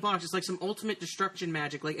locking him in a box. It's like some ultimate destruction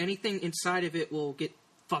magic. Like anything inside of it will get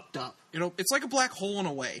fucked up. it's like a black hole in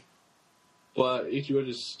a way. But Ichigo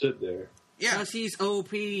just stood there. Yeah, Because he's OP.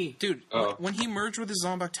 dude. Oh. When he merged with his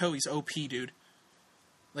Zanbakuto, he's OP, dude.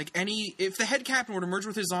 Like if the head captain were to merge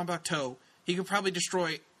with his Zanbakuto, he could probably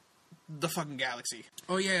destroy the fucking galaxy.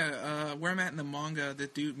 Oh yeah, where I'm at in the manga,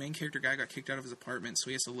 the main character guy got kicked out of his apartment, so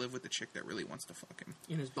he has to live with the chick that really wants to fuck him,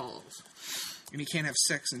 In his balls. and he can't have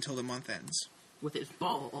sex until the month ends. With his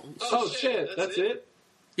balls. Oh shit, that's it?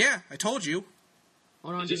 Yeah, I told you.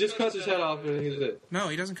 Hold on. He just cuts his head off and he's it. No,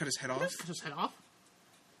 he doesn't cut his head off. Cut his head off?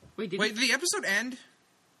 Wait, did Wait, did the episode end?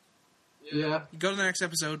 Yeah. You go to the next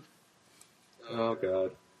episode. Oh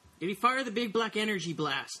god. Did he fire the big black energy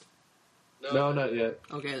blast? No, not yet.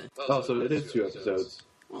 Okay then. Oh, so it is 2 episodes.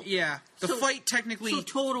 Yeah, the So- fight technically So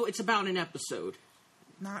total, it's about an episode.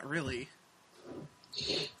 not really.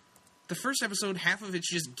 The first episode, half of it's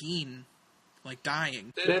just Geen, like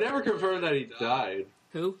dying. They never confirmed that he died.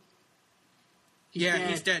 Who?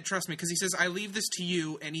 He's dead. Trust me, because he says, "I leave this to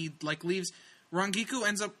you," and he like leaves. Rangiku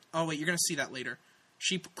ends up. Oh wait, you're gonna see that later.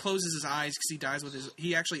 She closes his eyes because he dies with his.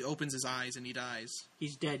 He actually opens his eyes and he dies,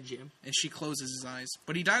 He's dead, Jim. and she closes his eyes,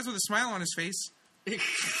 but he dies with a smile on his face.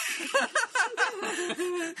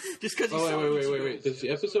 Just because Oh, wait. Does the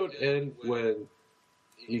episode end when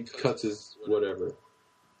he cuts his whatever?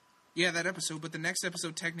 Yeah, that episode. But the next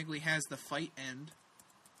episode technically has the fight end.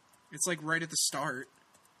 It's like right at the start.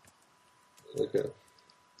 Okay.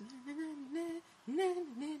 All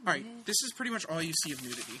right, this is pretty much all you see of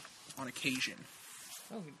nudity on occasion.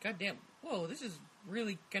 Oh, goddamn. Whoa, this is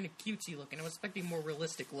really kind of cutesy looking. I was expecting a more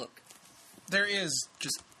realistic look. There is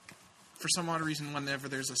just, for some odd reason, whenever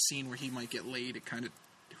there's a scene where he might get laid, it kind of,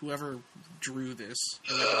 whoever drew this.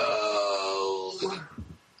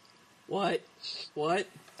 What?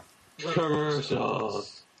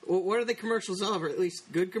 Commercials. Well, what are the commercials of? Or at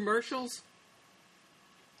least good commercials?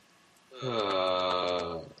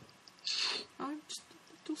 I'm just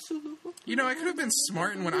a little silver. You know, I could have been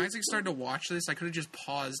smart, and when Isaac started to watch this, I could have just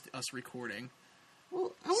paused us recording.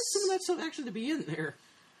 Well, I want some of that stuff actually to be in there.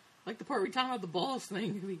 Like the part we talk about the balls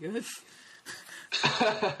thing could be good.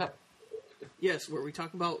 Yes, where we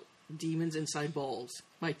talk about demons inside balls.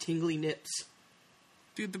 My tingly nips.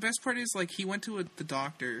 Dude, the best part is, like, he went to the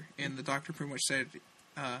doctor, and the doctor pretty much said,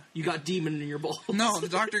 You got demon in your balls. no, the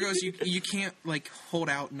doctor goes, you can't, like, hold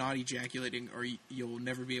out not ejaculating, or you'll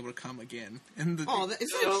never be able to come again. And is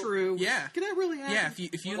that true? Yeah. Can that really happen? Yeah,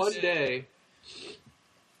 if you One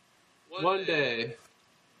day,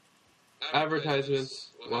 advertisements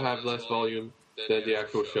will have less volume than the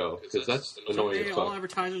actual show, because that's annoying Someday as all fuck.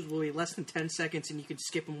 advertisers will be less than 10 seconds and you can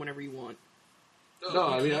skip them whenever you want. No,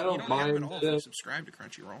 I mean, I you don't don't have mind it all if you the... subscribe to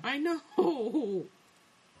Crunchyroll. I know. Oh,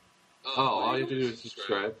 all you have to do is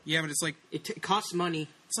subscribe. Yeah, but it's like, It costs money.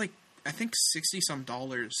 I think $60-some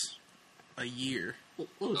a year. Well,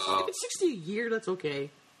 if it's 60 a year, that's okay.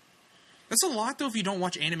 That's a lot, though, if you don't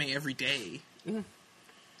watch anime every day. Yeah.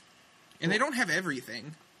 And they don't have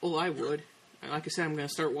everything. Oh, I would. Like I said, I'm going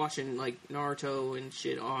to start watching, like, Naruto and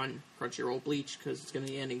shit on Crunchyroll Bleach, because it's going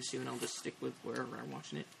to be ending soon. I'll just stick with wherever I'm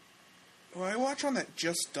watching it. Well, I watch on that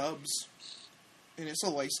Just Dubs, and it's a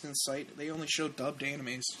licensed site. They only show dubbed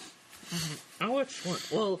animes. I watched one.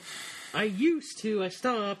 Well, I used to. I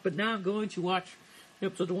stopped, but now I'm going to watch An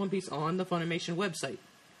episode of One Piece on the Funimation website.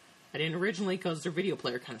 I didn't originally because their video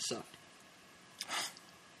player kind of sucked.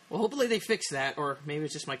 Well, hopefully they fix that, or maybe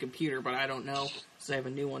it's just my computer, but I don't know. So I have a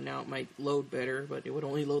new one now. It might load better, but it would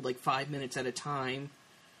only load like 5 minutes at a time.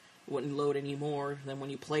 It wouldn't load anymore. Then when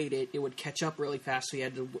you played it, it would catch up really fast, so you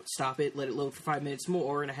had to stop it, let it load for 5 minutes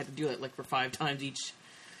more, and I had to do that like for 5 times each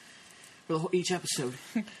episode.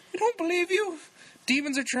 I don't believe you.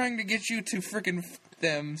 Demons are trying to get you to frickin'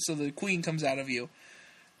 them so the queen comes out of you.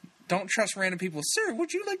 Don't trust random people. Sir,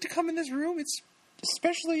 would you like to come in this room? It's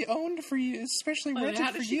especially owned for you, especially rented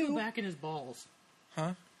how for does she you. go back in his balls?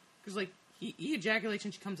 Huh? Because, like, he ejaculates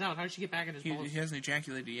and she comes out. How does she get back in his balls? He hasn't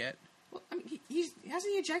ejaculated yet. Well, I mean,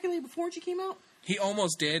 hasn't he ejaculated before she came out? He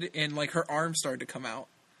almost did, and, like, her arm started to come out.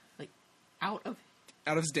 Like, out of...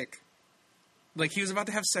 Out of his dick. Like, he was about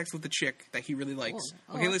to have sex with the chick that he really likes.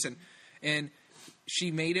 Oh. Okay, listen. And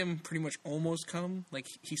she made him pretty much almost come. Like,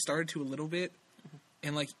 he started to a little bit.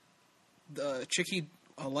 And, like, the chick he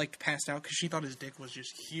liked passed out because she thought his dick was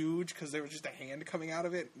just huge because there was just a hand coming out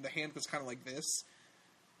of it. The hand was kind of like this.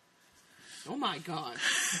 Oh, my God.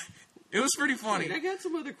 It was pretty funny. Wait, I got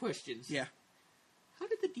some other questions. Yeah. How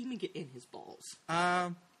did the demon get in his balls?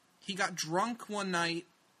 He got drunk one night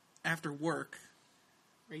after work,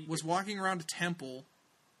 was walking around a temple,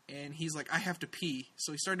 and he's like, I have to pee.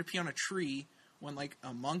 So he started to pee on a tree when, like,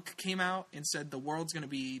 a monk came out and said, the world's going to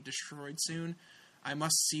be destroyed soon. I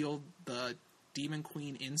must seal the Demon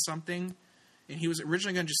Queen in something. And he was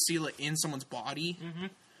originally going to just seal it in someone's body. Mm-hmm.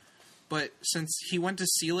 But since he went to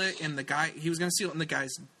seal it in he was going to seal it in the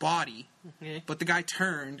guy's body. Okay. But the guy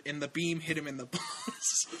turned, and the beam hit him in the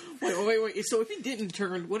balls. Wait. So if he didn't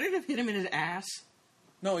turn, would it have hit him in his ass?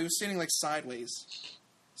 No, he was standing, like, sideways.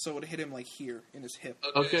 So it would have hit him, like, here, in his hip.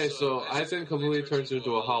 Okay, so Aizen completely turns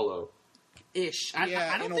into a hollow. Ish.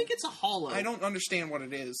 I don't think it's a hollow. I don't understand what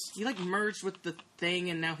it is. He, like, merged with the thing,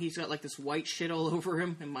 and now he's got, like, this white shit all over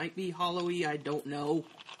him. It might be hollowy, I don't know.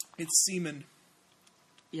 It's semen.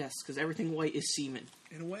 Yes, because everything white is semen.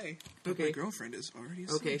 In a way. But Okay. my girlfriend is already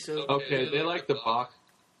a Okay, so... Okay, they like the Bach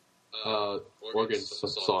organ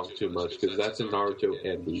song too much, because that's in Naruto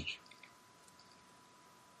and Bleach.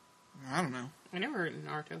 I don't know. I never heard of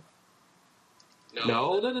Naruto.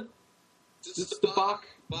 No, it's the Bach,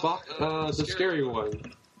 the scary one.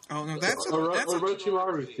 Oh, no, that's a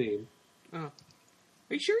Orochimaru theme. Oh.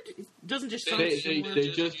 Are you sure it doesn't just sound They similar?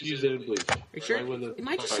 just use it in Bleach. Are you sure? Right when It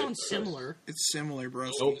might just sound similar. It's similar, bro.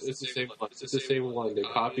 Nope, it's the same one. It's the same one. They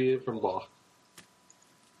copied it from Bach.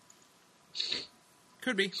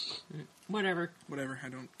 Could be. Whatever. Whatever, I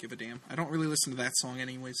don't give a damn. I don't really listen to that song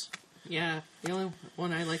anyways. Yeah, the only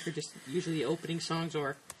one I like are just usually the opening songs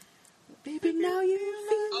or... Baby, now you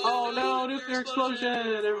feel... Oh no, nuclear explosion!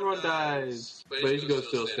 Everyone dies. But Ichigo's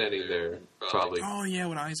still standing there, probably. Oh, yeah,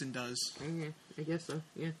 what Aizen does. Yeah, I guess so.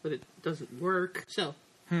 Yeah, but it doesn't work. So,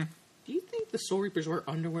 Hmm. do you think the Soul Reapers wear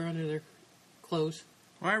underwear under their clothes?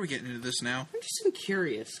 Why are we getting into this now? I'm just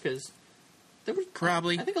curious, because there was...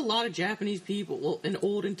 Probably. I think a lot of Japanese people, well, in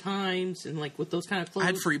olden times, and like with those kind of clothes...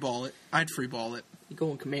 I'd free ball it. You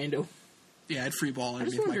go in commando. Yeah, I'd free ball it. I'm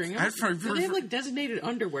just wondering, do they have like designated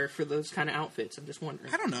underwear for those kind of outfits? I'm just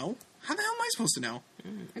wondering. I don't know. How the hell am I supposed to know?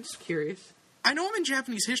 I'm just curious. I know I'm in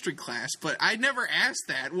Japanese history class, but I never asked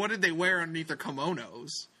that. What did they wear underneath their kimonos?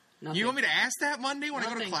 Nothing. You want me to ask that Monday when I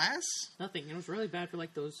go to Nothing. class? Nothing. It was really bad for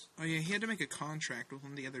like those... Oh yeah, he had to make a contract with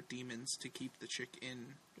one of the other demons to keep the chick in.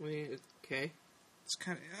 Wait, okay. It's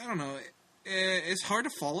kind of, I don't know. It's hard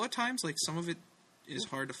to follow at times. Like, some of it is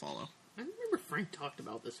hard to follow. I remember Frank talked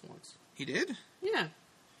about this once. He did? Yeah.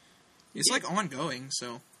 It's like ongoing,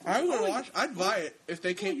 so. I would watch. I'd buy it if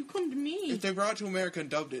they Oh, came. you come to me. If they brought it to America and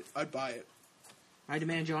dubbed it, I'd buy it. I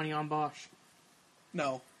demand Johnny on Bosch.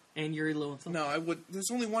 No. And Yuri Lowenthal. No, I would. There's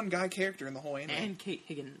only one guy character in the whole anime. And Kate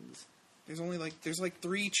Higgins. There's like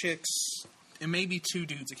 3 chicks and maybe 2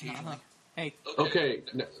 dudes occasionally. Hey. Okay,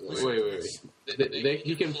 no, wait.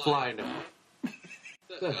 He can fly now.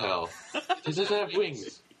 What the hell? He doesn't have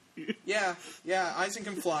wings. Yeah, Aizen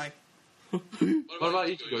can fly. What about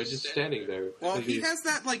Ichigo? He's just standing there. Well, Like he has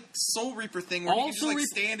that, like, Soul Reaper thing where he can just, like,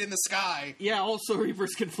 stand in the sky. Yeah, also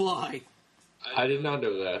Reapers can fly. I did not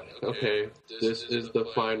know that. Okay, this is the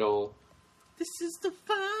final This is the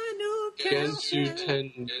final Gensu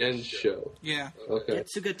countdown. Tensho. Yeah. Okay.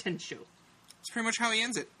 Getsuga Tensho. That's pretty much how he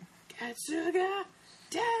ends it. Getsuga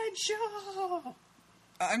Tensho.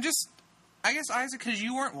 I guess, Isaac, because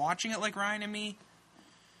you weren't watching it like Ryan and me,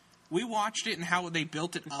 we watched it and how they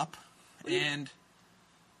built it up, and...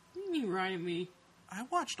 What do you mean, Ryan and me? I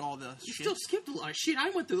watched all the You shit. still skipped a lot of shit.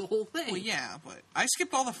 I went through the whole thing. Well, yeah, but I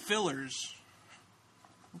skipped all the fillers.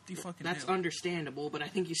 What do you fucking That's do? understandable, but I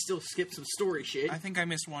think you still skipped some story shit. I think I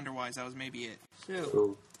missed Wonder Wise. That was maybe it.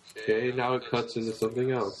 So, Okay, now it cuts into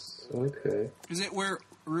something else. Okay. Is it where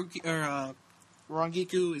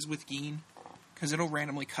Rangiku is with Gin? Because it'll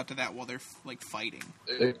randomly cut to that while they're, like, fighting.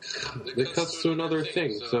 It cuts to another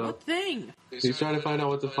thing, so what thing? he's trying to find out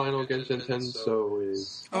what the final Genshin Tensho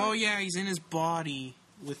is. Oh, yeah, he's in his body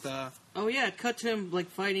with, Oh yeah, it cut to him like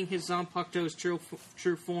fighting his Zanpakuto's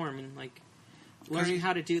true form and like learning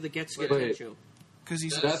how to do the Getsuga Wait. Tensho. because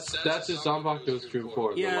he's... That's his Zanpakuto's true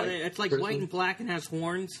form. the Yeah, white it's like person. white and black and has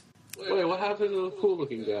horns. Wait, what happened to the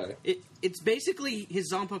cool-looking guy? It's basically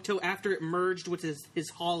his Zanpakuto after it merged with his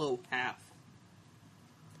hollow half.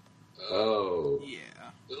 Oh. Yeah.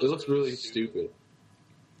 It looks really stupid.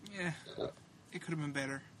 Yeah. It could have been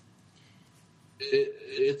better.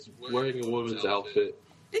 It's wearing a woman's outfit,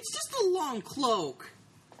 It's just a long cloak.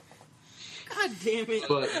 God damn it.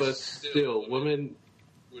 but still, women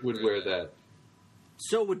would wear that.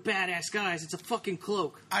 So would badass guys. It's a fucking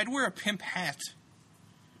cloak. I'd wear a pimp hat.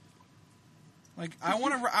 Like, I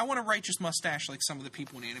want a righteous mustache like some of the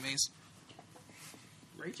people in animes.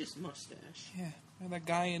 Righteous mustache. Yeah. That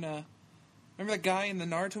guy in Remember that guy in the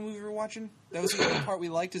Naruto movie we were watching? That was the only part we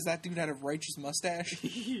liked, is that dude had a righteous mustache.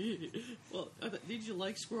 Well, did you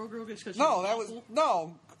like Squirrel Girl just because No, that was...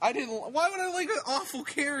 No, I didn't... Why would I like an awful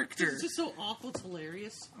character? It's just so awful, it's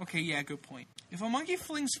hilarious. Okay, yeah, good point. If a monkey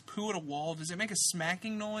flings poo at a wall, does it make a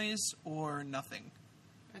smacking noise or nothing?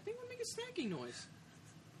 I think it would make a smacking noise.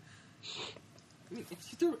 I mean, if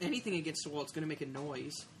you throw anything against the wall, it's going to make a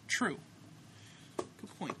noise. True.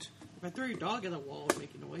 Good point. If I throw your dog at a wall, it would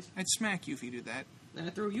make a noise. I'd smack you if you did that. Then I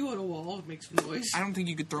throw you at a wall, it makes a noise. I don't think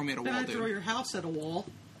you could throw me at a Then wall, I throw dude. your house at a wall.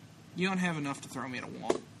 You don't have enough to throw me at a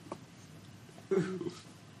wall.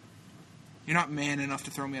 You're not man enough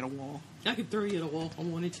to throw me at a wall. I could throw you at a wall if I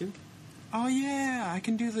wanted to. Oh yeah, I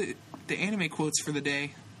can do the anime quotes for the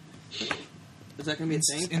day. Is that going to be a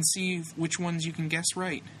thing? And see which ones you can guess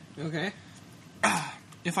right. Okay.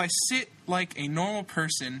 If I sit like a normal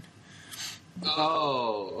person,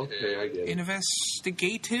 Oh, okay, I get it.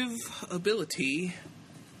 investigative ability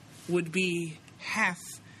would be half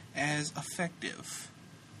as effective.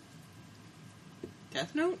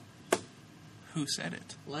 Death Note? Who said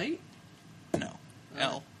it? Light? No.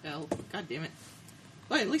 L. L. God damn it.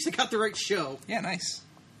 Well, at least I got the right show. Yeah, nice.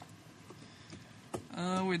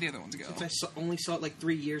 Where'd the other ones go? Since I only saw it like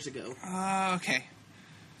 3 years ago. Okay.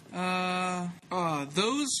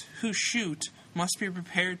 Those who shoot must be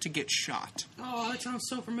prepared to get shot. Oh, that sounds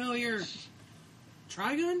so familiar.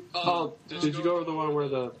 Trigun? Oh, did you go over the one where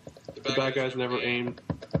the bad guys never aim?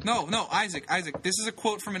 No, Isaac, this is a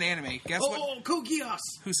quote from an anime. Guess what? Oh, Code Geass!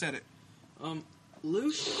 Who said it?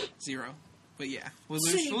 Lush? Zero. But yeah. Was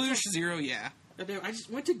Same. Lush Zero? Yeah. Goddamn, I just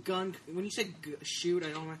went to gun. When you said shoot,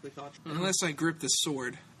 I automatically thought. Unless I grip the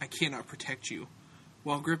sword, I cannot protect you.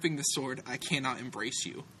 While gripping the sword, I cannot embrace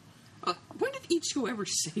you. When did Ichigo ever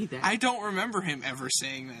say that? I don't remember him ever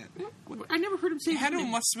saying that. I never heard him say It had to that.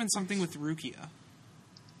 must have been something with Rukia.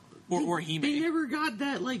 Or Hime. They never got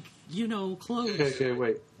that, like, close. Okay,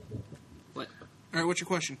 wait. What? Alright, what's your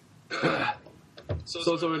question?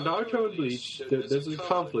 So in Naruto and Bleach, there's a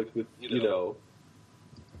conflict with, the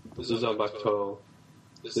Zanbakuto,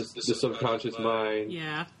 the subconscious mind,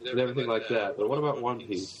 Yeah. and everything like that. But what about One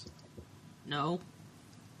Piece? No.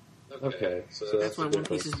 Okay, so That's why the One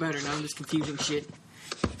Piece difference. is better. Now I'm just confusing shit.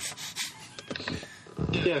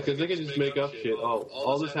 Yeah, because they can just make up shit. Oh,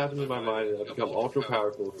 all this happens in my mind, and I become ultra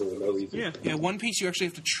powerful for no reason. Yeah, One Piece, you actually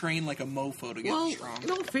have to train like a mofo to get Well, strong.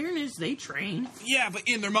 in all fairness, they train. Yeah, but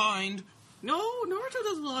in their mind. No, Naruto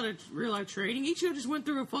does a lot of real-life training. Ichigo just went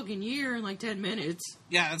through a fucking year in like 10 minutes.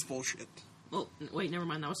 Yeah, that's bullshit. Well, wait, never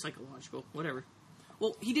mind. That was psychological. Whatever.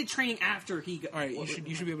 Well, he did training after he got... Alright, you should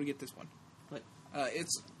be able to get this one. What?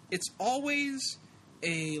 It's always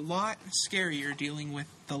a lot scarier dealing with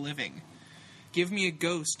the living. Give me a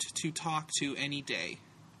ghost to talk to any day.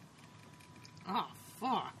 Oh,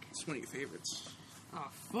 fuck. It's one of your favorites. Oh,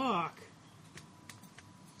 fuck.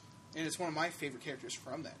 And it's one of my favorite characters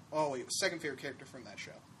from that. Oh, wait, second favorite character from that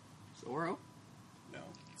show. Zoro? No,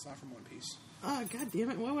 it's not from One Piece. Oh, god damn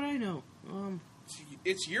it. Why would I know?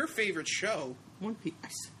 It's your favorite show. One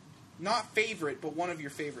Piece. Not favorite, but one of your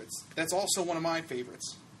favorites. That's also one of my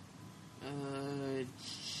favorites. Look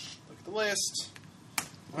at the list.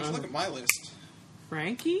 Why don't you look at my list?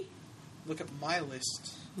 Frankie? Look at my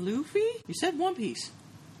list. Luffy? You said One Piece.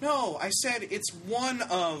 No, I said it's one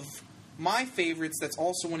of my favorites that's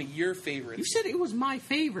also one of your favorites. You said it was my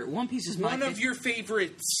favorite. One Piece is my one of your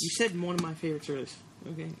favorites. You said one of my favorites are this.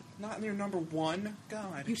 Okay. Not in your number one?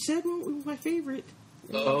 God. You said one was my favorite.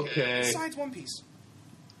 Okay. Besides One Piece.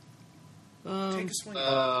 Take a swing.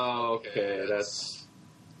 Okay, that's...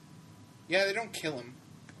 Yeah, they don't kill him.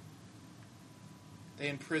 They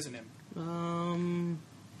imprison him.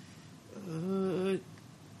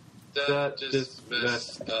 That just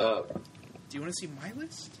messed up. Do you want to see my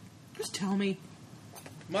list? Just tell me.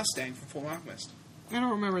 Mustang from Full Alchemist. I don't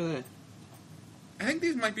remember that. I think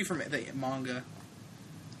these might be from the manga.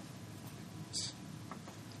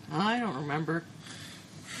 I don't remember.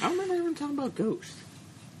 I don't remember even talking about Ghost.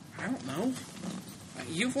 I don't know.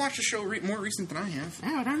 You've watched the show more recent than I have.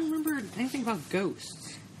 I don't remember anything about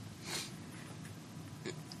ghosts.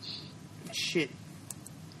 Shit.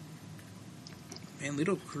 Man,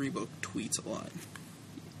 Little Kuribo tweets a lot.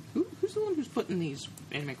 Who's the one who's putting these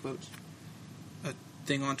anime quotes? A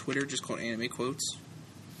thing on Twitter just called Anime Quotes.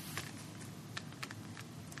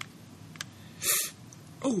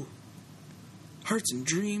 Oh! Hearts and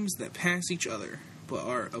dreams that pass each other, but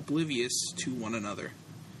are oblivious to one another.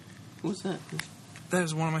 What's that? That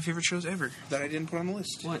is one of my favorite shows ever that I didn't put on the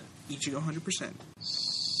list. What? Ichigo 100%.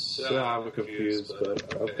 So I'm confused,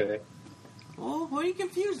 but okay. Oh, what are you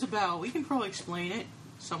confused about? We can probably explain it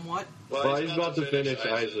somewhat. Well, he's about to finish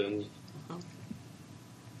Aizen.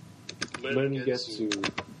 when he gets to...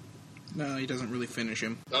 No, he doesn't really finish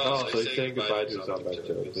him. Oh, so he's saying goodbye to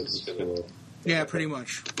Zanbato. This is gonna... Yeah, pretty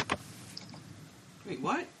much. Wait,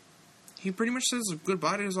 what? He pretty much says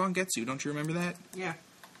goodbye to Zangetsu. Don't you remember that? Yeah.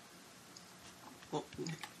 Well,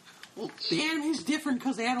 the anime's different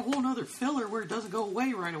because they had a whole other filler where it doesn't go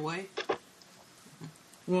away right away.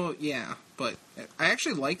 Well, yeah, but I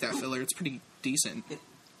actually like that filler. It's pretty decent.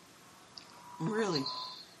 Really?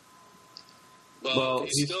 Well,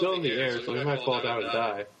 he's still in the air, so he might fall down and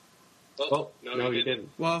die. Oh, no, he didn't.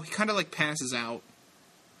 Well, he kind of like passes out.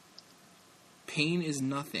 Pain is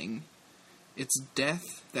nothing. It's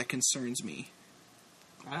death that concerns me.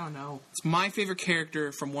 I don't know. It's my favorite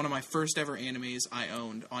character from one of my first ever animes I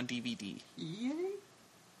owned on DVD. Yay?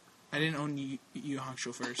 I didn't own Yu Yu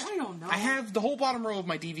Hakusho first. I don't know. I have the whole bottom row of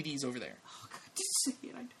my DVDs over there. Oh, God, just say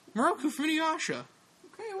it. Moroku from Inuyasha.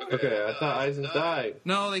 Okay, I thought Aizen died.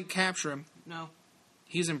 No, they capture him. No.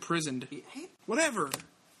 He's imprisoned. Hey, Whatever.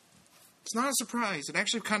 It's not a surprise. It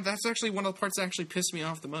actually that's actually one of the parts that actually pissed me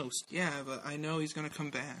off the most. Yeah, but I know he's gonna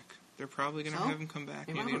come back. They're probably gonna have him come back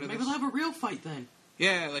near the end of maybe this. they'll have a real fight then.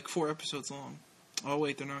 Yeah, like 4 episodes long. Oh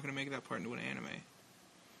wait, they're not gonna make that part into an anime.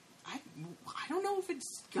 I don't know if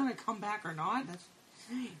it's gonna come back or not. That's...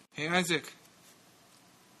 Hey Isaac,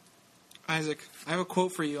 I have a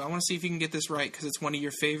quote for you. I want to see if you can get this right because it's one of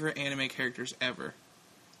your favorite anime characters ever.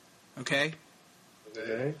 Okay?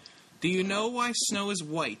 Okay. Do you know why snow is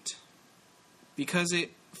white? Because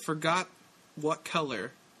it forgot what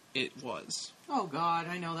color it was. Oh, God,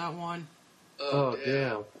 I know that one. Oh,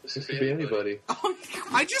 damn. This could be anybody. Oh, God.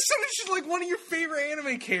 I just said it's just like one of your favorite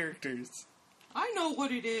anime characters. I know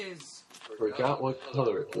what it is. Forgot what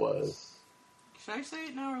color it was. Should I say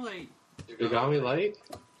it now or late? Yagami Light?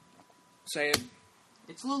 Say it.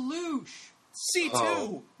 It's Lelouch. C2.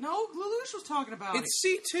 Oh. No, Lelouch was talking about It's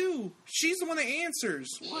C2. She's the one that answers.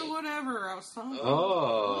 it. Well, whatever. I was talking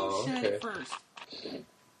Oh, Lelouch said okay. it first.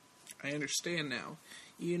 I understand now.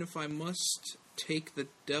 Even if I must take the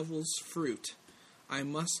devil's fruit, I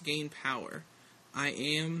must gain power. I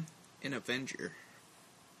am an Avenger.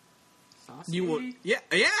 Sasuke? You will, yeah,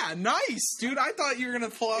 nice, dude. I thought you were gonna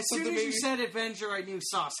pull out As soon something. as you Maybe, said Avenger, I knew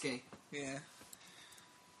Sasuke. yeah.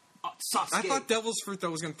 Sasuke. I thought Devil's Fruit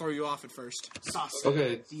though was gonna throw you off at first. Sasuke.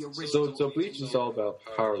 Okay, The original. so Bleach is all about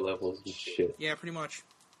power levels and shit. Yeah, pretty much.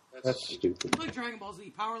 That's stupid. Like Dragon Ball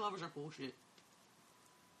Z, power levels are bullshit.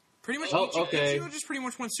 Pretty much. Oh, okay. Ichigo just pretty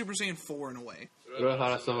much went Super Saiyan 4 in a way.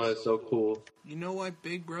 Uehara-sama is so cool. You know why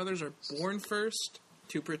big brothers are born first?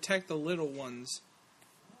 To protect the little ones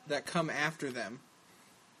that come after them.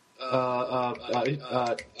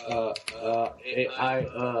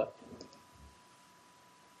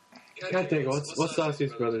 God dang, what's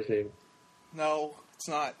Sasuke's brother's name? No, it's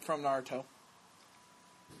not from Naruto.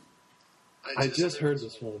 I just heard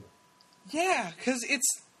this one. Yeah, because it's...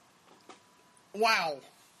 Wow.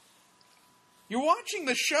 You're watching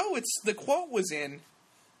the show, the quote was in.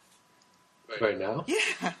 Right now?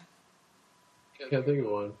 Yeah. Can't think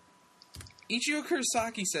of one. Ichiro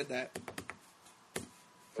Kurosaki said that.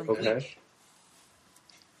 From Okay. Bleach.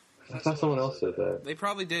 I thought someone else said that. They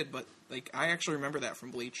probably did, but I actually remember that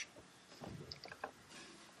from Bleach.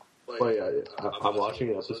 Wait, I'm watching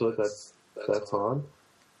an episode that's on.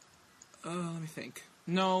 Let me think.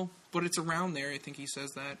 No, but it's around there. I think he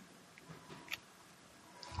says that.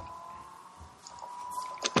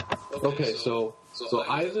 Okay, so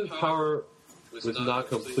Aizen's power was not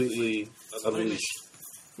completely unleashed.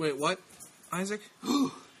 Wait, what? Isaac?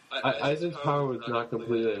 Aizen's power was not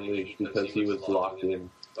completely unleashed because he was locked in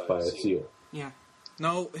by a seal. Yeah.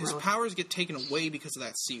 No, his Really? powers get taken away because of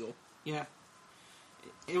that seal. Yeah.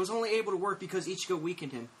 It was only able to work because Ichigo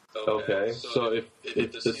weakened him. Okay, so if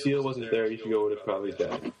the seal wasn't there, Ichigo would have probably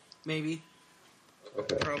died. Maybe.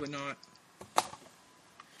 Okay. Probably not.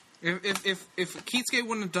 If Kitsuke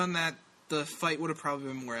wouldn't have done that, the fight would have probably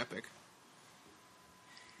been more epic.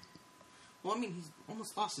 Well, I mean, he's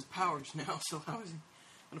almost lost his powers now, so how is he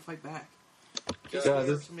going to fight back? Yeah,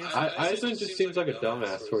 Aizen just seems like a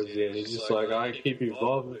dumbass towards the end. He's just like, I keep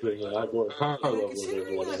evolving, and I have more power levels than Considering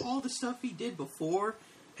everyone like, else. all the stuff he did before,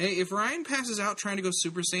 Hey, if Ryan passes out trying to go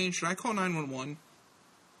Super Saiyan, should I call 911?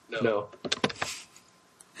 No.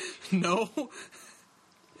 No?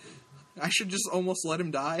 I should just almost let him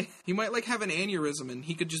die? He might, have an aneurysm and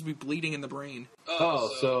he could just be bleeding in the brain. Oh,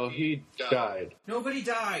 so he died. nobody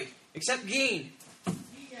died except Gin.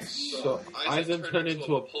 So Aizen turned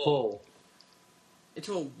into a pole.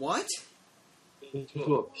 Into a what?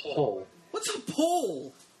 Into a pole. What's a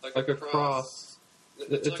pole? Like a cross.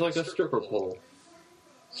 It's like a stripper pole.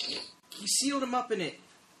 He sealed him up in it.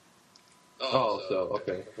 Oh, so,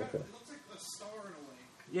 okay. It looks like a star in a way.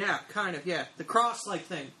 Yeah, kind of, yeah. The cross-like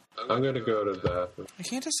thing. I'm gonna go to the bathroom. I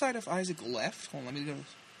can't decide if Isaac left. Hold on, let me go.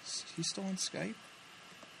 He's still on Skype?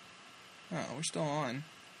 Oh, we're still on.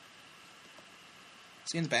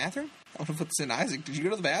 Is he in the bathroom? I want to put this in. Isaac, did you go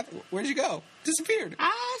to the bathroom? Where'd you go? Disappeared.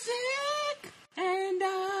 Isaac! And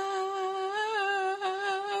I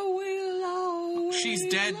will always She's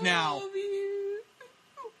dead now. love you.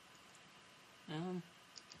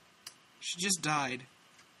 She just died.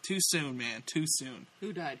 Too soon, man. Too soon.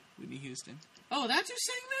 Who died? Whitney Houston. Oh, that's who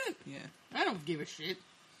sang that? Yeah. I don't give a shit.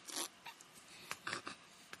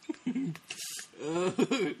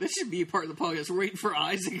 This should be a part of the podcast. We're waiting for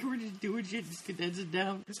Isaac. We're just doing shit, just condense it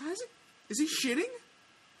down. Is Isaac? Is he shitting?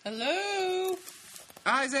 Hello?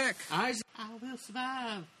 Isaac! Isaac, I will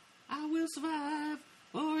survive. I will survive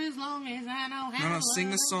for as long as I know how No, to sing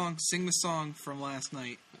the love. song. Sing the song from last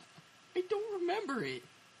night. I don't remember it.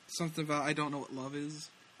 Something about I don't know what love is.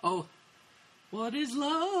 Oh, what is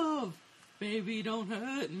love? Baby, don't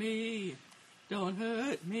hurt me. Don't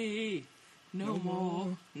hurt me. No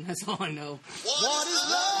more. And that's all I know. What is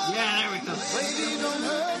love? Yeah, there we go. Baby, don't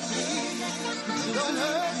hurt me. Don't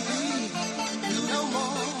hurt me no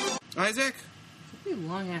more. Isaac? Be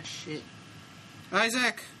long ass shit.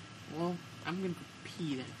 Isaac! Well, I'm gonna go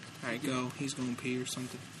pee then. Alright, go. He's going to pee or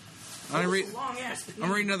something. I'm Long ass.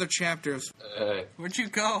 gonna read another chapter of... Hey, Where'd you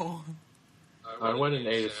go? I went and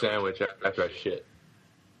ate a sandwich after I shit.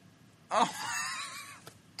 Oh,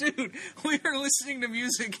 dude, we were listening to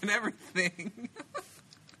music and everything.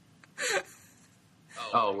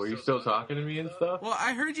 Oh, were you still talking to me and stuff? Well,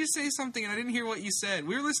 I heard you say something and I didn't hear what you said.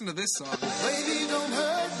 We were listening to this song. Baby, don't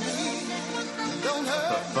hurt me. Don't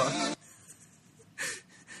hurt Fuck.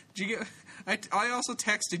 Did you get? I also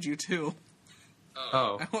texted you too.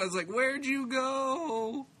 Oh, I was like, "Where'd you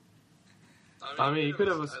go?" I mean, you could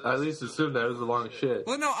have at least assumed that it was a long shit.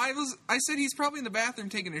 Well, no, I said he's probably in the bathroom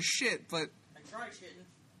taking a shit, but I tried shitting.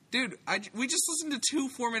 dude, we just listened to 2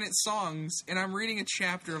 4-minute songs, and I'm reading a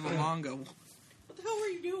chapter of a manga. What the hell were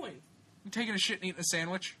you doing? I'm taking a shit and eating a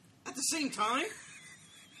sandwich. At the same time?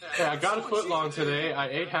 Yeah, I got a foot long today. I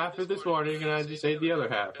ate half of it this morning, and I just ate the other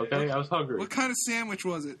half. Okay, I was hungry. What kind of sandwich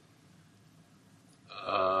was it?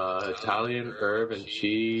 Italian herb and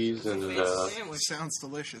cheese and Sandwich. Sounds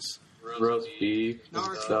delicious. roast beef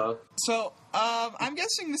and stuff. So, I'm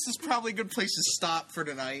guessing this is probably a good place to stop for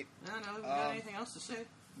tonight. I don't know. You got anything else to say?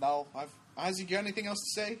 No, Isaac, you got anything else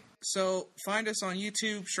to say? So, find us on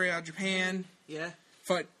YouTube, Straight Out Japan. Yeah.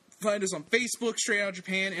 Find us on Facebook, Straight Out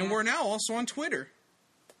Japan, and we're now also on Twitter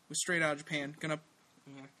with Straight Out Japan. Gonna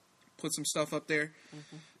put some stuff up there.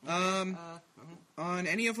 On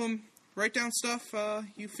any of them, write down stuff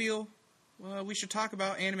you feel we should talk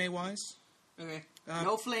about anime-wise. Okay.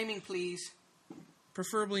 No flaming, please.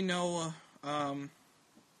 Preferably no.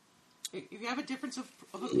 If you have a difference of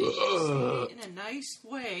opinion, say it in a nice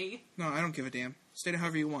way. No, I don't give a damn. State it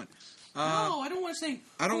however you want. No, I don't want to say,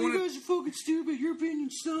 I don't you wanna- guys are fucking stupid, your opinion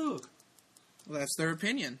sucks. Well, that's their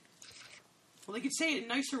opinion. Well, they could say it in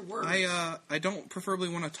nicer words. I don't preferably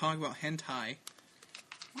want to talk about hentai.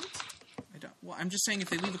 What? I don't. Well, I'm just saying if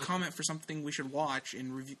they leave a comment for something we should watch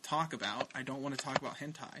and talk about, I don't want to talk about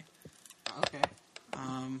hentai. Okay.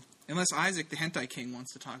 Unless Isaac, the hentai king,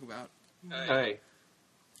 wants to talk about. Hey.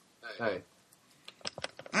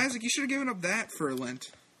 Isaac, you should have given up that for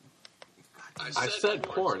Lent. I said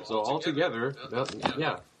porn, so altogether,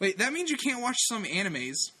 yeah. Wait, that means you can't watch some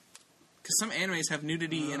animes. Because some animes have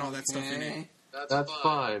nudity and all that stuff in it. Okay. That's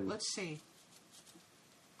fine. Let's see.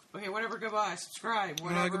 Okay, whatever, goodbye, subscribe,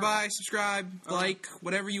 whatever. Goodbye, subscribe, like,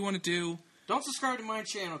 whatever you want to do. Don't subscribe to my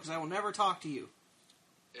channel, because I will never talk to you.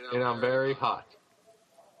 And I'm very hot.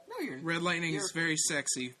 No, you're... Red Lightning you're- is very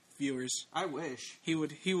sexy, viewers. I wish. He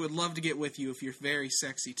would love to get with you if you're very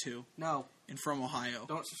sexy too, No, and from Ohio.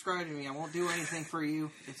 don't subscribe to me. I won't do anything for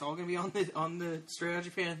you. It's all going to be on the Straight Out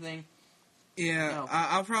Japan thing. Yeah, No.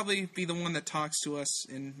 I'll probably be the one that talks to us,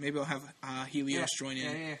 and maybe I'll have Helios join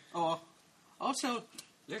in. Yeah. Oh, also,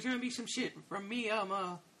 there's going to be some shit from me.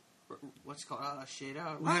 What's it called?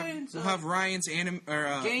 Ryan's. We'll have Ryan's Games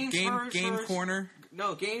game for- corner.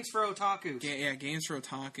 No, Games for Otakus. Yeah, games for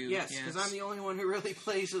otaku. Yes, because I'm the only one who really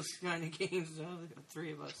plays those kind of games. The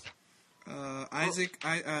three of us. Isaac,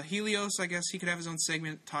 Helios. I guess he could have his own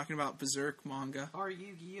segment talking about Berserk manga Or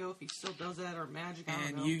Yu-Gi-Oh! If he still does that, or Magic. I don't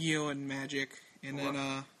and know. Yu-Gi-Oh and Magic, and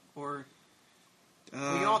then Or we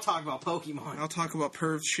can all talk about Pokemon. I'll talk about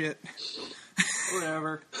perv shit.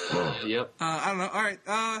 Whatever. Yep. I don't know. All right,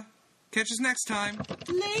 catch us next time.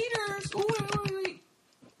 Laters. Oh, wait.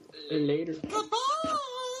 Later. Goodbye.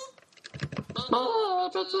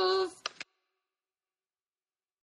 Oh,